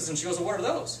omega-6s. And she goes, well, what are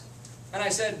those? And I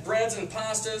said, breads and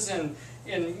pastas and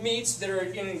meats that are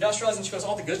industrialized. And she goes,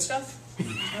 all the good stuff?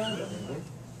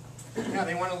 Yeah,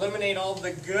 they want to eliminate all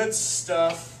the good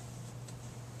stuff.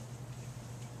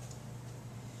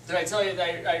 Did I tell you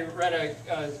that I read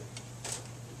a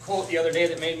quote the other day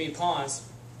that made me pause?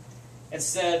 It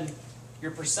said,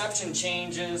 your perception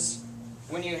changes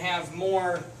when you have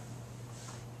more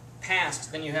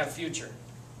past than you have future.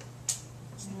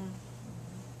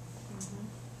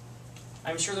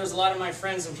 I'm sure there's a lot of my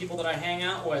friends and people that I hang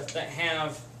out with that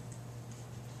have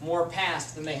more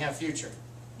past than they have future.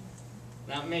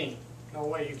 Not me. No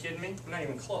way, you kidding me? I'm not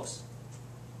even close.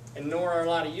 And nor are a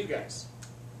lot of you guys.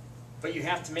 But you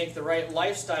have to make the right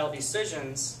lifestyle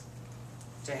decisions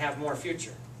to have more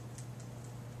future.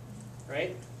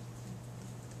 Right?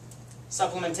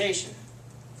 Supplementation.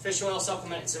 Fish oil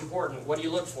supplement is important. What do you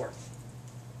look for?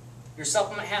 Your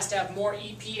supplement has to have more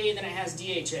EPA than it has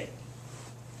DHA.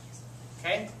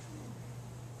 Okay?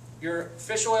 Your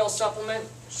fish oil supplement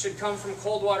should come from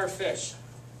cold water fish.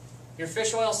 Your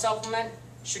fish oil supplement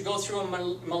should go through a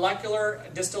molecular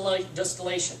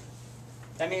distillation.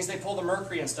 That means they pull the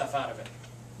mercury and stuff out of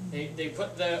it. They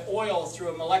put the oil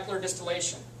through a molecular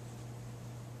distillation.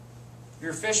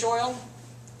 Your fish oil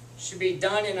should be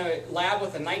done in a lab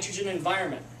with a nitrogen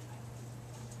environment.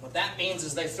 What that means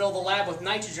is they fill the lab with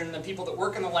nitrogen, and the people that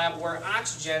work in the lab wear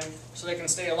oxygen so they can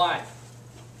stay alive.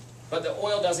 But the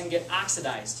oil doesn't get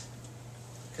oxidized.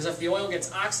 Because if the oil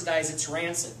gets oxidized, it's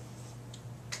rancid.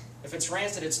 If it's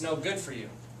rancid, it's no good for you.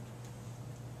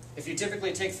 If you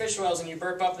typically take fish oils and you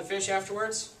burp up the fish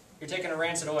afterwards, you're taking a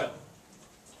rancid oil.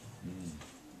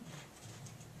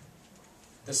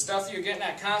 The stuff that you're getting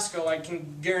at Costco, I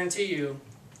can guarantee you,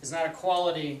 is not a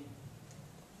quality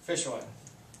fish oil.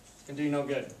 It's going to do you no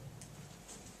good.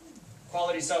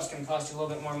 Quality stuff's going to cost you a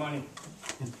little bit more money.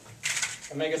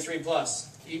 Omega-3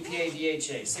 plus, EPA,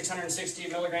 DHA, 660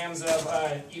 milligrams of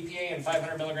EPA and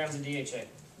 500 milligrams of DHA.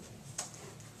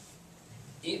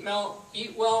 Eat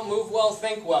well, move well,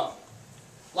 think well.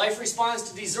 Life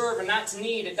responds to deserve and not to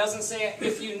need. It doesn't say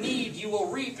if you need, you will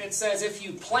reap. It says if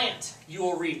you plant, you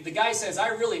will reap. The guy says, I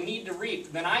really need to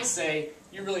reap. Then I say,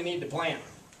 you really need to plant.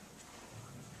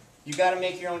 You got to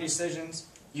make your own decisions.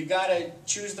 You got to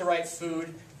choose the right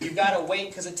food. You've got to wait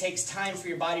because it takes time for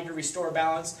your body to restore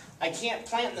balance. I can't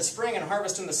plant in the spring and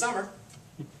harvest in the summer.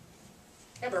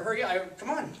 Yeah, but hurry up. Come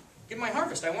on. Get my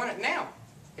harvest. I want it now.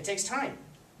 It takes time.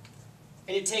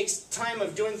 And it takes time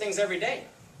of doing things every day.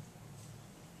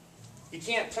 You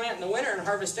can't plant in the winter and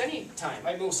harvest any time.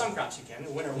 I mean, some crops you can,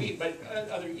 in winter wheat, but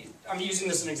I'm using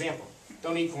this as an example.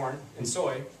 Don't eat corn and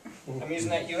soy. I'm using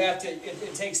that. You have to.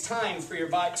 It takes time for your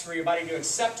body to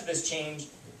accept this change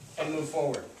and move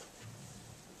forward.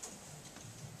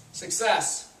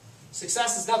 Success.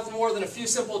 Success is nothing more than a few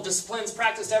simple disciplines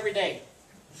practiced every day,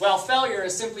 while failure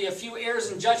is simply a few errors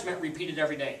in judgment repeated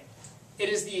every day. It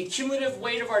is the accumulative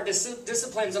weight of our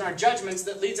disciplines and our judgments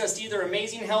that leads us to either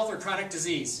amazing health or chronic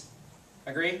disease.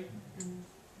 Agree?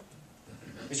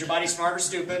 Is your body smart or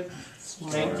stupid?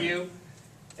 Smart. Thank you.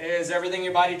 Is everything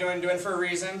your body doing for a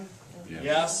reason?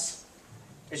 Yes.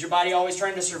 Is your body always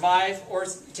trying to survive or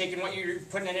taking what you're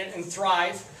putting in it and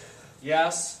thrive?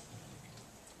 Yes.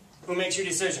 Who makes your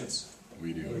decisions?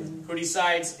 We do. Who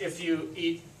decides if you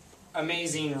eat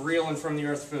amazing, real and from the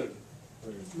earth food?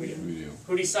 We do.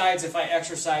 Who decides if I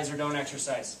exercise or don't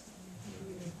exercise?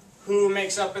 Who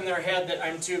makes up in their head that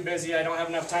I'm too busy, I don't have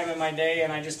enough time in my day,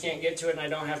 and I just can't get to it, and I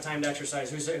don't have time to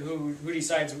exercise? Who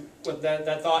decides what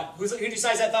that thought? Who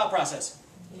decides that thought process?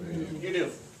 You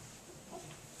do.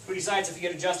 Who decides if you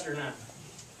get adjusted or not?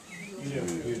 You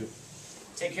do.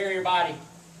 Take care of your body.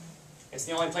 It's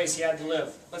the only place you have to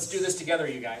live. Let's do this together,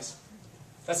 you guys.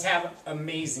 Let's have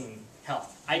amazing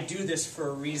health. I do this for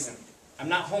a reason. I'm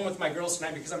not home with my girls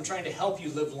tonight because I'm trying to help you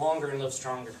live longer and live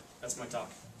stronger. That's my talk.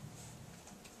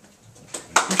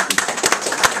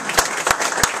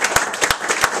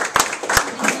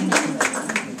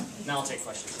 Now I'll take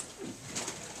questions.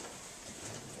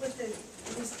 With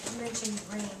you mentioned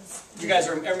grains. You guys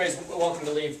everybody's welcome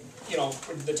to leave. You know,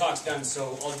 the talk's done,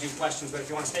 so I'll do questions. But if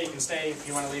you want to stay, you can stay. If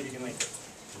you want to leave, you can leave.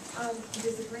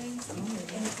 Does the grains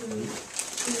include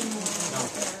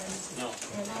quinoa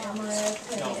and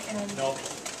amaranth No.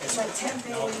 It's like tempeh?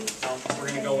 No, we're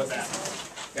going to go with that.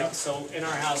 Yep, so in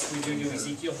our house we do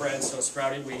Ezekiel bread, so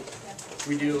sprouted wheat.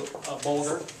 We do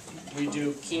bulgur, we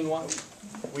do quinoa,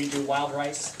 we do wild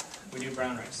rice, we do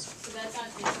brown rice. So that's not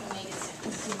just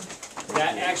omega-6.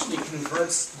 That actually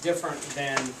converts different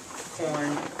than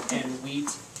corn and wheat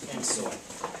and soy.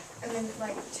 And then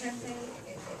like tempeh,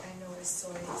 I know is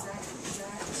soy. Is that?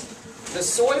 The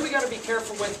soy we got to be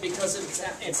careful with because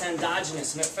it's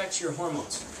endogenous and it affects your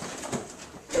hormones.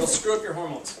 It'll screw up your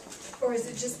hormones. Or is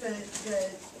it just the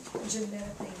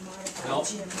genetically modified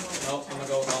GMO? Nope, I'm going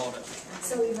to go with all of it.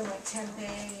 So even like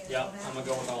tempeh and all that? I'm going to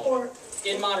go with all of it.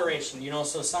 In moderation, you know,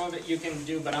 so some of it you can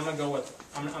do, but I'm going to go with,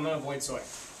 I'm going to avoid soy.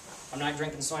 I'm not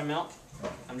drinking soy milk.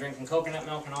 I'm drinking coconut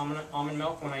milk and almond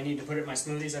milk. When I need to put it in my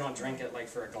smoothies, I don't drink it like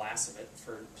for a glass of it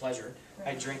for pleasure.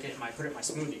 I drink it and I put it in my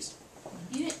smoothies.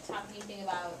 You didn't talk anything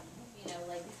about,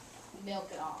 like milk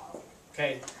at all.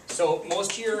 Okay, so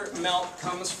most of your milk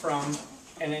comes from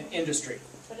an industry.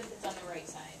 What if it's on the right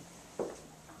side?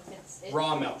 If it's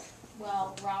Raw milk.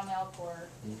 Well, raw milk or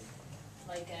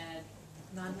like a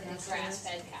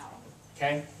grass-fed cow.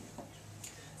 Okay.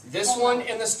 This one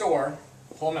in the store,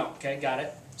 whole milk. Okay, got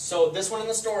it. So this one in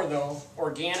the store though,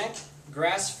 organic,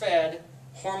 grass-fed,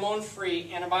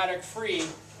 hormone-free, antibiotic-free,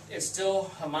 it's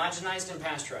still homogenized and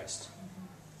pasteurized.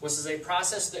 This is a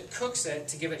process that cooks it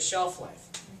to give it shelf life.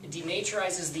 It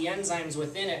denaturizes the enzymes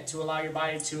within it to allow your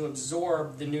body to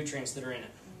absorb the nutrients that are in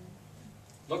it.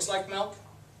 Looks like milk,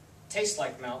 tastes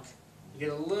like milk. You get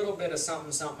a little bit of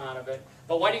something out of it.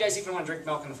 But why do you guys even want to drink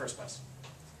milk in the first place?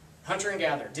 Hunter and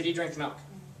gatherer, did he drink milk?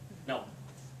 No.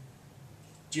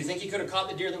 Do you think he could have caught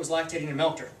the deer that was lactating and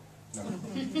milked her?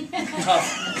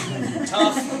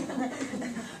 Tough.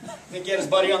 He'd get his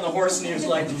buddy on the horse and he was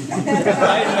like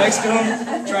riding next to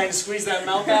him, trying to squeeze that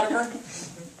milk out of her.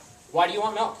 Why do you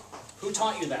want milk? Who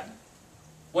taught you that?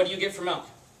 What do you get from milk?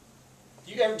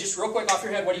 Do you ever, just real quick off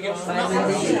your head, what do you get from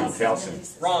milk? Calcium.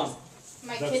 Wrong.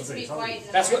 My kids to be quiet.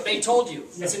 That's what they told you.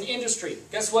 It's an industry.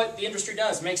 Guess what the industry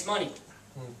does? Makes money.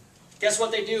 Guess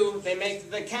what they do? They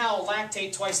make the cow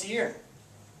lactate twice a year.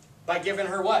 By giving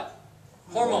her what?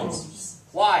 Hormones.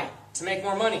 Why? To make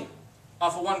more money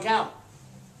off of one cow.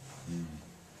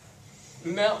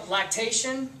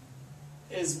 Lactation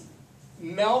is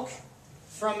milk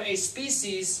from a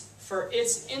species for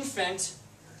its infant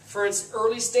for its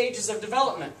early stages of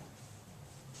development.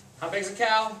 How big is a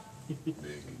cow?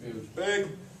 Big.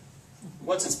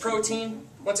 What's its protein?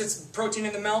 What's its protein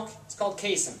in the milk? It's called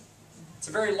casein. It's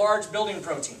a very large building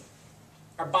protein.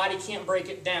 Our body can't break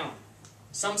it down.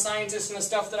 Some scientists in the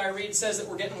stuff that I read says that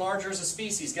we're getting larger as a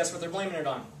species. Guess what they're blaming it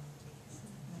on?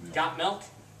 Got milk?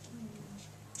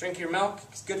 Drink your milk.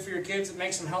 It's good for your kids. It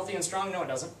makes them healthy and strong. No, it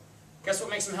doesn't. Guess what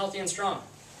makes them healthy and strong?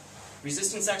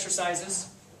 Resistance exercises,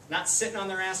 not sitting on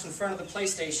their ass in front of the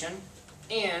PlayStation,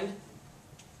 and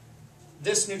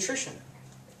this nutrition.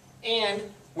 And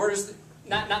where does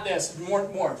not this,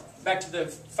 more. Back to the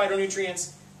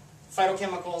phytonutrients,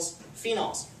 phytochemicals,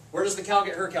 phenols. Where does the cow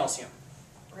get her calcium?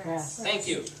 Grass. Thank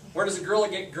you. Where does the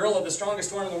gorilla, the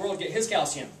strongest one in the world, get his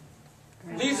calcium?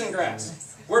 Leaves and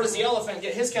grass. Where does the elephant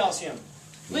get his calcium?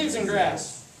 Leaves and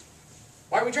grass.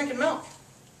 Why are we drinking milk?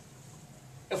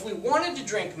 If we wanted to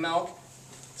drink milk,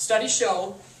 studies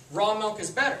show raw milk is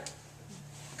better.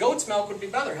 Goat's milk would be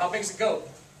better. How big is a goat?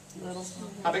 Little.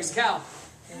 How big is a cow?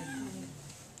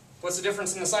 What's the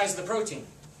difference in the size of the protein?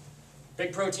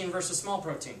 Big protein versus small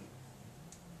protein.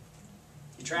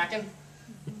 You tracking?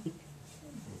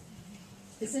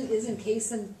 Isn't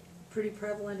casein pretty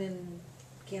prevalent in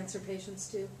cancer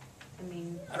patients too? I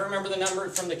mean, I don't remember the number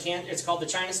from the it's called the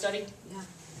China study. yeah.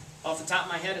 Off the top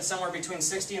of my head, it's somewhere between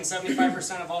 60 and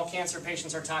 75% of all cancer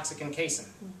patients are toxic in casein.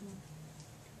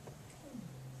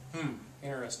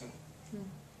 Interesting.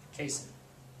 Casein.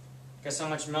 Guess how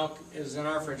much milk is in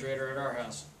our refrigerator at our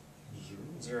house?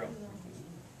 Zero.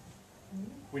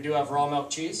 We do have raw milk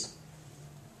cheese.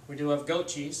 We do have goat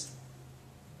cheese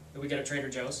that we get at Trader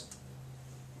Joe's.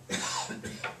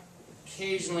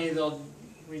 Occasionally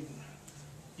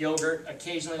yogurt,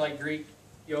 occasionally like Greek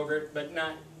yogurt, but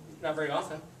not very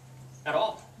often at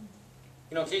all.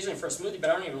 You know, occasionally for a smoothie,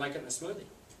 but I don't even like it in a smoothie.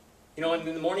 You know, in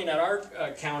the morning at our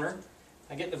counter,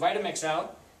 I get the Vitamix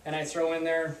out and I throw in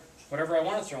there whatever I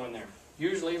want to throw in there.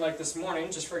 Usually, like this morning,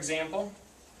 just for example,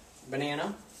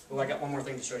 banana. Oh, I got one more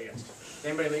thing to show you guys. Did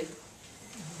anybody leave?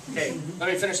 Okay, let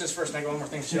me finish this first and I got one more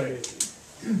thing to show you.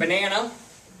 Banana,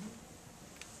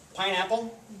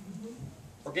 pineapple,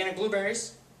 organic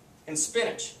blueberries, and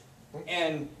spinach.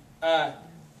 And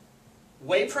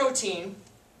whey protein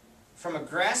from a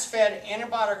grass-fed,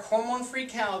 antibiotic, hormone-free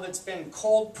cow that's been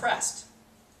cold-pressed,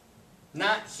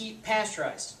 not heat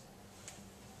pasteurized.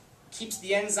 Keeps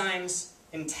the enzymes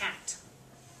intact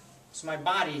so my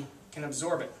body can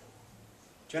absorb it.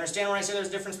 Do you understand when I say there's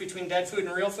a difference between dead food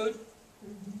and real food?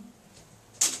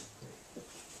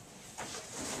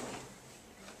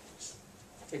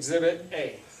 Exhibit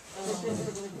A.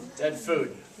 Dead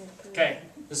food. Okay,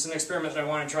 this is an experiment that I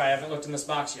want to try. I haven't looked in this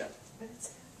box yet.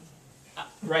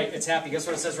 Right, it's happy. Guess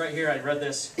what it says right here? I read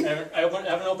this. I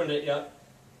haven't opened it yet.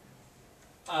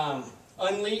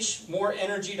 Unleash more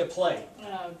energy to play.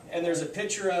 And there's a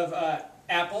picture of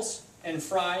apples and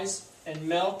fries and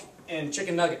milk and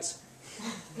chicken nuggets.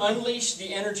 Unleash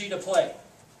the energy to play.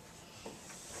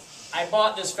 I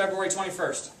bought this February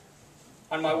 21st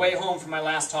on my way home from my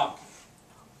last talk.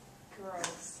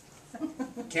 Gross.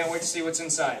 Can't wait to see what's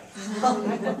inside.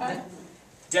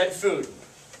 Dead food.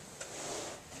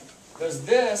 Does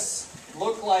this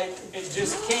look like it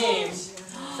just came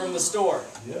from the store?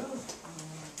 Yeah.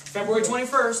 February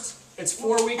 21st. It's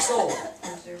 4 weeks old.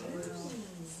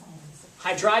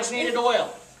 Hydrogenated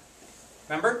oil.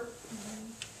 Remember?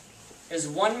 Is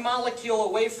one molecule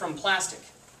away from plastic.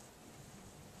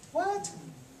 What?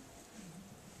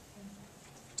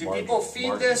 Do people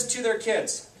feed this to their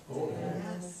kids?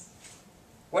 Yes.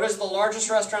 What is the largest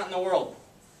restaurant in the world?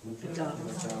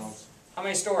 McDonald's. How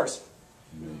many stores?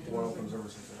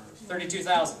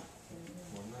 32,000.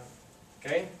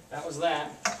 Okay, that was that.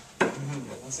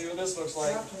 Let's see what this looks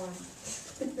like. Dropped one.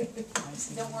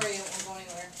 Don't worry, it won't go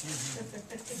anywhere.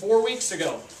 4 weeks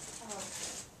ago.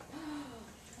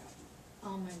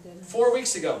 Oh my goodness. 4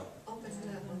 weeks ago. Open it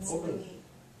up and Open it. see.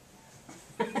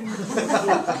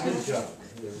 Good job.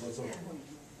 Yeah, let's open it.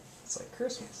 It's like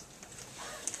Christmas.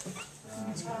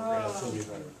 Yeah, it's gonna be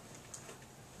better.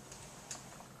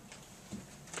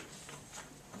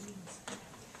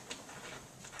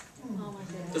 Oh my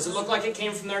goodness. Does it look like it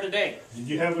came from there today? Did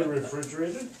you have it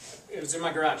refrigerated? It was in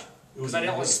my garage. Because I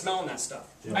didn't want to smell that stuff.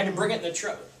 Yeah. I had to bring it in the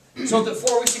truck. So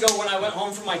 4 weeks ago when I went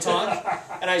home from my talk,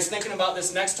 and I was thinking about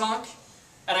this next talk,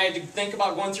 and I had to think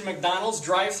about going through McDonald's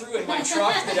drive-thru in my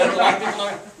truck that had a lot of people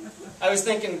on it. I was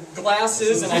thinking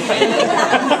glasses and a hand.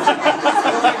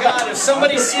 Oh my God, if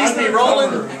somebody sees me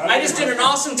rolling, I just did an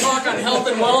awesome talk on health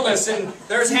and wellness, and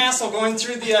there's Hassel going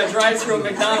through the drive-thru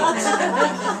at McDonald's.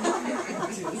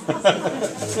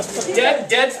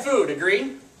 Dead food,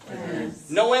 agree?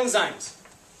 No enzymes.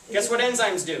 Guess what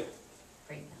enzymes do?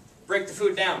 Break the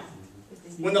food down.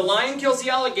 When the lion kills the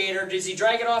alligator, does he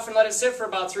drag it off and let it sit for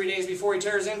about 3 days before he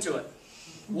tears into it?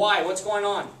 Why? What's going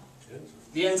on?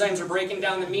 The enzymes are breaking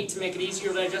down the meat to make it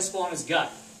easier digestible in his gut.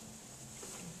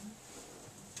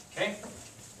 Okay?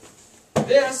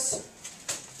 This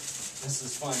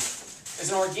is fun, is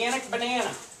an organic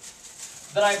banana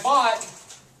that I bought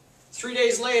 3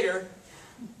 days later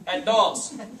at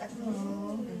Dahl's.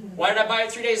 Why did I buy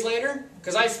it 3 days later?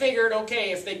 Because I figured,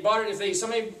 okay, if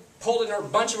somebody pulled a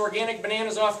bunch of organic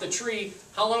bananas off the tree,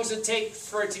 how long does it take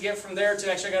for it to get from there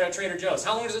to actually go to Trader Joe's?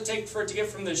 How long does it take for it to get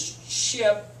from the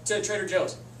ship to Trader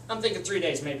Joe's? I'm thinking 3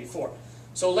 days, maybe 4.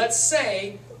 So let's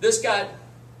say this got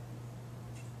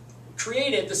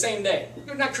created the same day.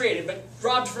 Not created, but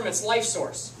robbed from its life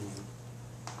source.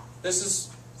 This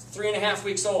is 3.5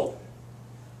 weeks old.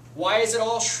 Why is it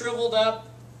all shriveled up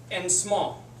and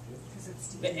small?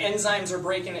 The enzymes are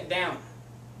breaking it down.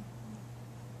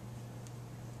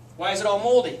 Why is it all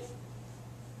moldy?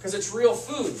 Because it's real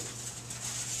food.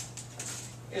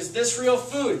 Is this real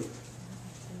food?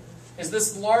 Is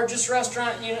this the largest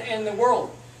restaurant in the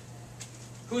world?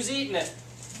 Who's eating it?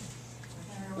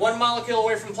 1 molecule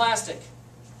away from plastic.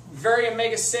 Very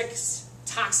omega-6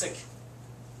 toxic.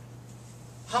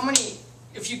 How many,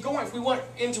 if we went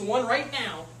into one right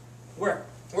now,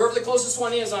 wherever the closest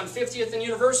one is on 50th and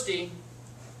University,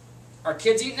 are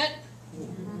kids eating it?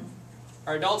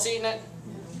 Are adults eating it?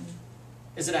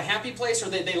 Is it a happy place, or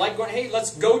they like going, hey,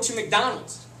 let's go to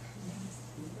McDonald's?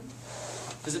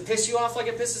 Does it piss you off like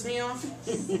it pisses me off?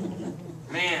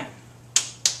 Man.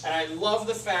 And I love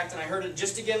the fact, and I heard it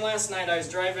just again last night, I was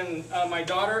driving my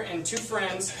daughter and 2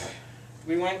 friends.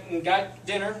 We went and got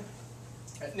dinner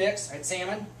at Nick's. I had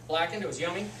salmon, blackened, it was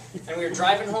yummy. And we were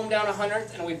driving home down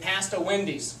 100th, and we passed a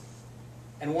Wendy's.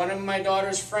 And one of my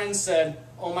daughter's friends said,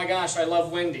 oh my gosh, I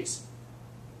love Wendy's.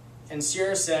 And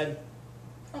Sierra said,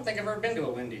 I don't think I've ever been to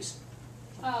a Wendy's.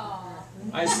 Oh.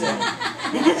 I said,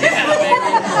 yeah,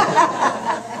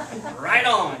 baby. Right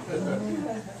on.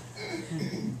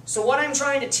 So what I'm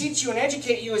trying to teach you and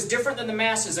educate you is different than the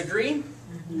masses, agree?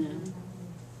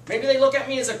 Maybe they look at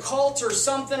me as a cult or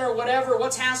something or whatever.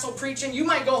 What's Hassel preaching? You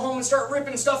might go home and start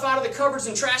ripping stuff out of the cupboards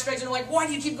and trash bags and you're like, why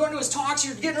do you keep going to his talks?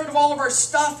 You're getting rid of all of our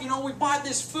stuff. You know, we bought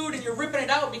this food and you're ripping it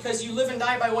out because you live and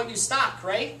die by what you stock,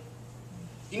 right?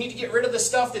 You need to get rid of the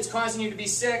stuff that's causing you to be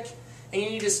sick, and you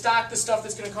need to stock the stuff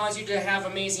that's going to cause you to have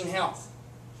amazing health.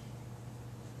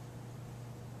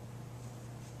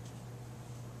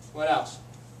 What else?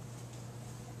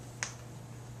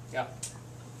 Yeah.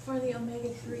 For the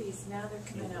omega-3s, now they're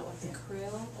coming out with the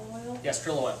krill oil. Yes,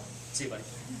 krill oil. See, buddy.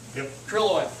 Yep. Krill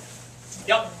oil.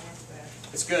 Yep.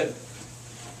 It's good.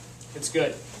 It's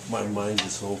good. My mind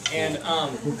is so full. And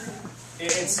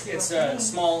it's a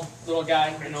small little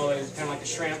guy, you know, it's kind of like a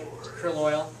shrimp, krill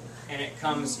oil, and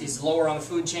he's lower on the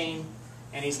food chain,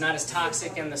 and he's not as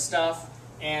toxic in the stuff,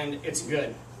 and it's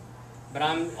good. But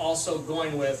I'm also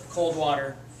going with cold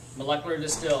water, molecular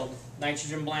distilled,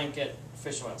 nitrogen blanket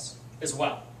fish oils as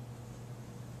well.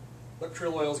 But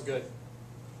krill oil is good.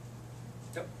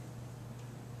 Yep.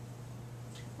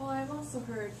 Well, I've also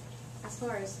heard, as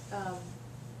far as,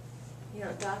 you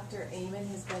know, Dr. Amen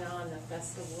has been on the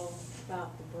festival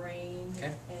about the brain,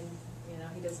 okay. And, you know,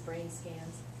 he does brain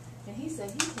scans. And he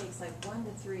said he takes like 1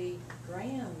 to 3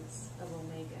 grams of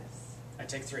omegas. I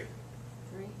take 3.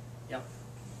 3? Yep.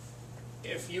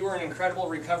 If you are in incredible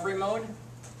recovery mode,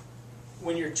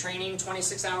 when you're training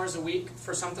 26 hours a week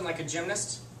for something like a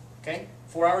gymnast, okay,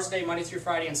 4 hours a day, Monday through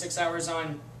Friday, and 6 hours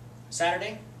on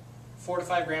Saturday, 4 to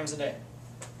 5 grams a day.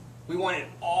 We want it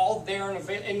all there and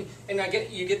available. And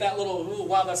you get that little, ooh,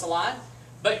 wow, that's a lot.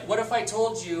 But what if I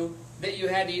told you that you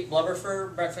had to eat blubber for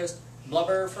breakfast,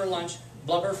 blubber for lunch,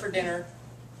 blubber for dinner?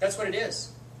 That's what it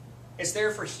is. It's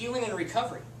there for healing and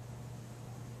recovery.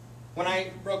 When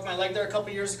I broke my leg there a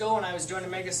couple years ago and I was doing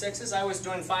omega-6s, I was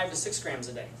doing 5 to 6 grams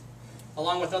a day,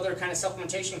 along with other kind of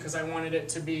supplementation because I wanted it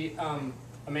to be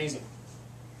amazing.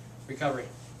 Recovery.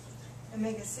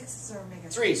 Omega-6s or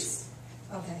omega-3s? Threes.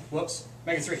 Okay. Whoops.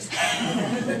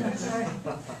 Omega-3s.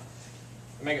 Alright.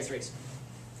 Omega-3s.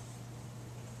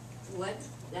 What,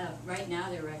 right now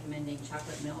they're recommending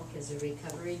chocolate milk as a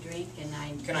recovery drink,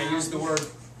 and Can I use the word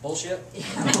bullshit?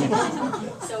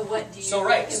 So what do you So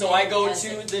right, so I go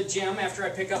recommend to the gym after I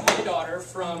pick up my daughter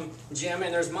from gym,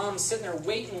 and there's moms sitting there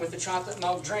waiting with the chocolate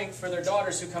milk drink for their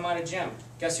daughters who come out of gym.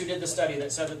 Guess who did the study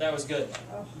that said that that was good?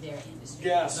 Dairy industry?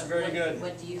 Yes, But very what- good.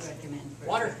 What do you recommend for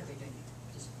Water. a recovery drink?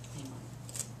 Just hang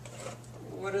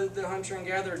on. What did the hunter and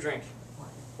gatherer drink?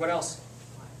 Water. What else?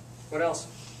 Water. What else?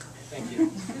 Thank you.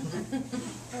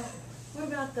 What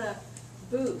about the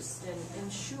Boost and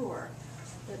Ensure?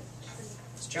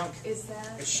 It's junk. Is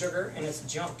that? It's sugar and it's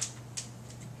junk.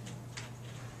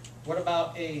 What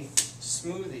about a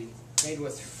smoothie made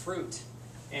with fruit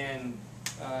and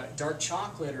dark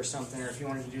chocolate or something, or if you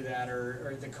wanted to do that,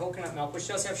 or the coconut milk, which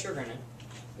does have sugar in it.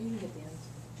 You can get the answer.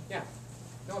 Yeah.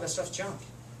 No, that stuff's junk.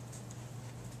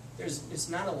 It's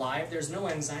not alive. There's no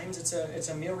enzymes. It's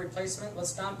a meal replacement. Let's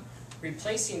stop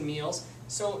replacing meals.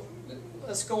 So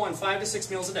let's go on 5 to 6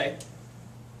 meals a day.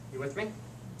 You with me?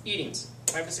 Eatings.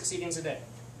 5 to 6 eatings a day.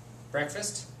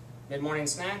 Breakfast, mid-morning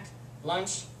snack,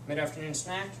 lunch, mid-afternoon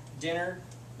snack, dinner,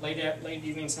 late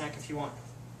evening snack if you want.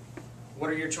 What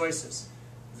are your choices?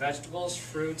 Vegetables,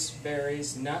 fruits,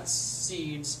 berries, nuts,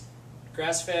 seeds,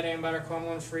 grass-fed, antibiotic,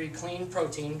 hormone-free, clean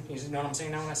protein. You know what I'm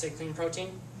saying now when I say clean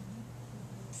protein?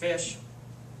 Fish.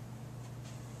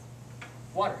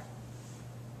 Water.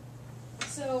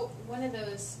 So one of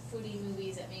those foodie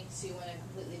movies that makes you want to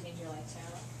completely change your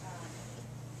lifestyle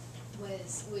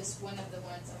was one of the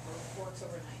ones of Forks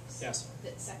Over Knives. Yes.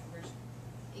 The second version.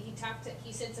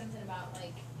 He said something about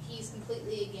like he's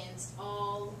completely against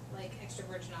all like extra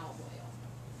virgin olive oil.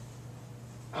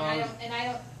 And I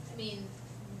don't. I mean,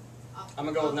 I'm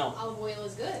gonna go with no. Olive oil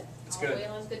is good. It's olive good.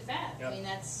 oil is good fat. Yep. I mean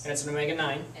that's. And it's an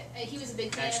omega-9. He was a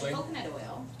big fan Actually. of coconut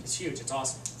oil. It's huge. It's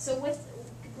awesome. So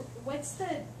what's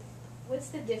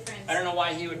the difference? I don't know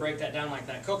why he would break that down like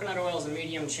that. Coconut oil is a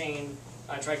medium chain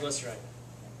triglyceride.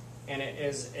 And it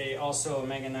is also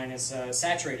omega-9. It's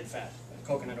saturated fat.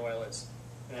 Coconut oil is.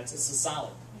 And it's a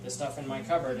solid. The stuff in my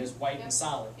cupboard is white and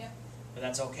solid. Yep. But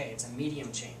that's okay. It's a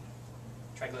medium chain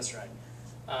triglyceride.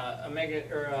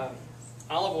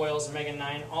 Olive oil is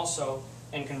omega-9 also,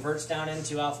 and converts down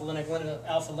into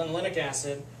alpha-linolenic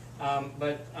acid.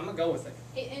 But I'm gonna go with it.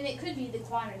 And it could be the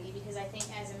quantity, because I think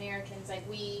as Americans, like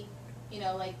we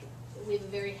have a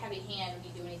very heavy hand when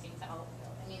you do anything with olive oil.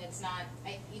 I mean, it's not.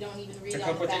 You don't even read To on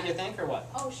cook the with back. it, you think, or what?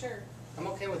 Oh, sure. I'm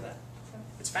okay with that. Sure.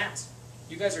 It's fats.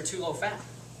 You guys are too low fat.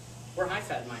 We're high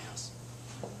fat in my house.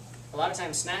 A lot of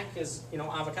times snack is,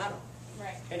 avocado.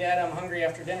 Right. Hey Dad, I'm hungry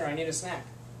after dinner, I need a snack.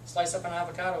 Slice up an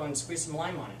avocado and squeeze some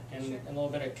lime on it, and a little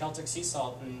bit of Celtic sea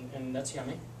salt, and that's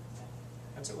yummy.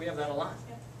 That's it, we have that a lot.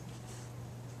 Yep.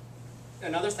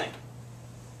 Another thing,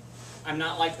 I'm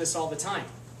not like this all the time.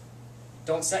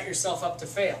 Don't set yourself up to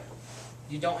fail.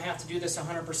 You don't have to do this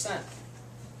 100%.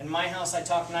 In my house, I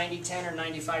talk 90-10 or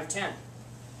 95-10.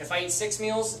 If I eat 6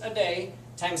 meals a day,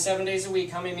 times 7 days a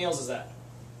week, how many meals is that?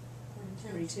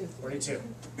 42. 42.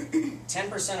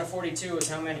 10% of 42 is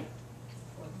how many?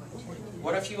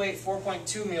 What if you ate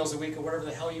 4.2 meals a week or whatever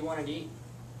the hell you wanted to eat?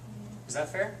 Is that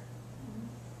fair?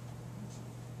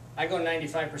 I go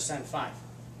 95% 5.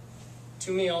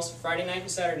 2 meals, Friday night and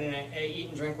Saturday night, I eat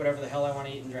and drink whatever the hell I want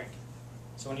to eat and drink.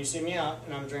 So when you see me out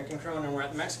and I'm drinking Corona and we're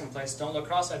at the Mexican place, don't look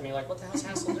cross at me like, what the hell's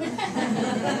Hassel doing?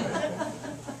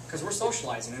 Because we're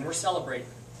socializing and we're celebrating.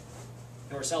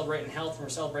 And we're celebrating health and we're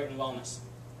celebrating wellness.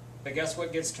 But guess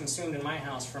what gets consumed in my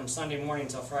house from Sunday morning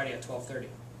until Friday at 12:30?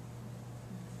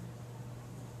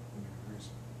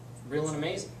 Real and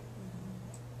amazing.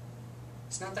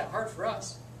 It's not that hard for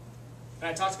us. And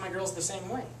I talk to my girls the same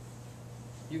way.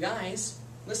 You guys,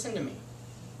 listen to me.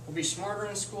 We'll be smarter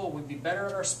in school. We'll be better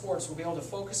at our sports. We'll be able to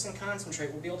focus and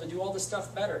concentrate. We'll be able to do all this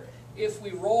stuff better if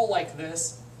we roll like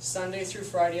this Sunday through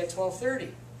Friday at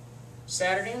 12:30.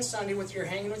 Saturday and Sunday, with your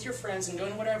hanging with your friends and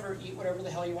doing whatever, eat whatever the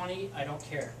hell you want to eat. I don't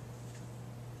care.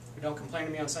 But don't complain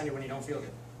to me on Sunday when you don't feel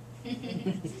good.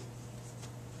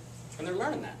 And they're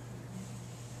learning that.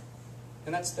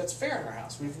 And that's fair in our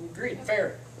house. We've agreed.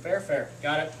 Fair. Fair, fair.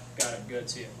 Got it? Got it. Good.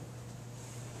 See you.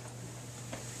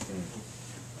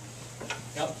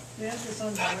 Yep. They have this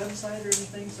on the website or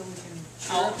anything so we can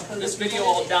share it with other This video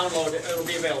people? will download. It'll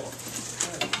be available.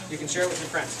 You can share it with your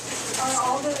friends. Are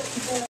all the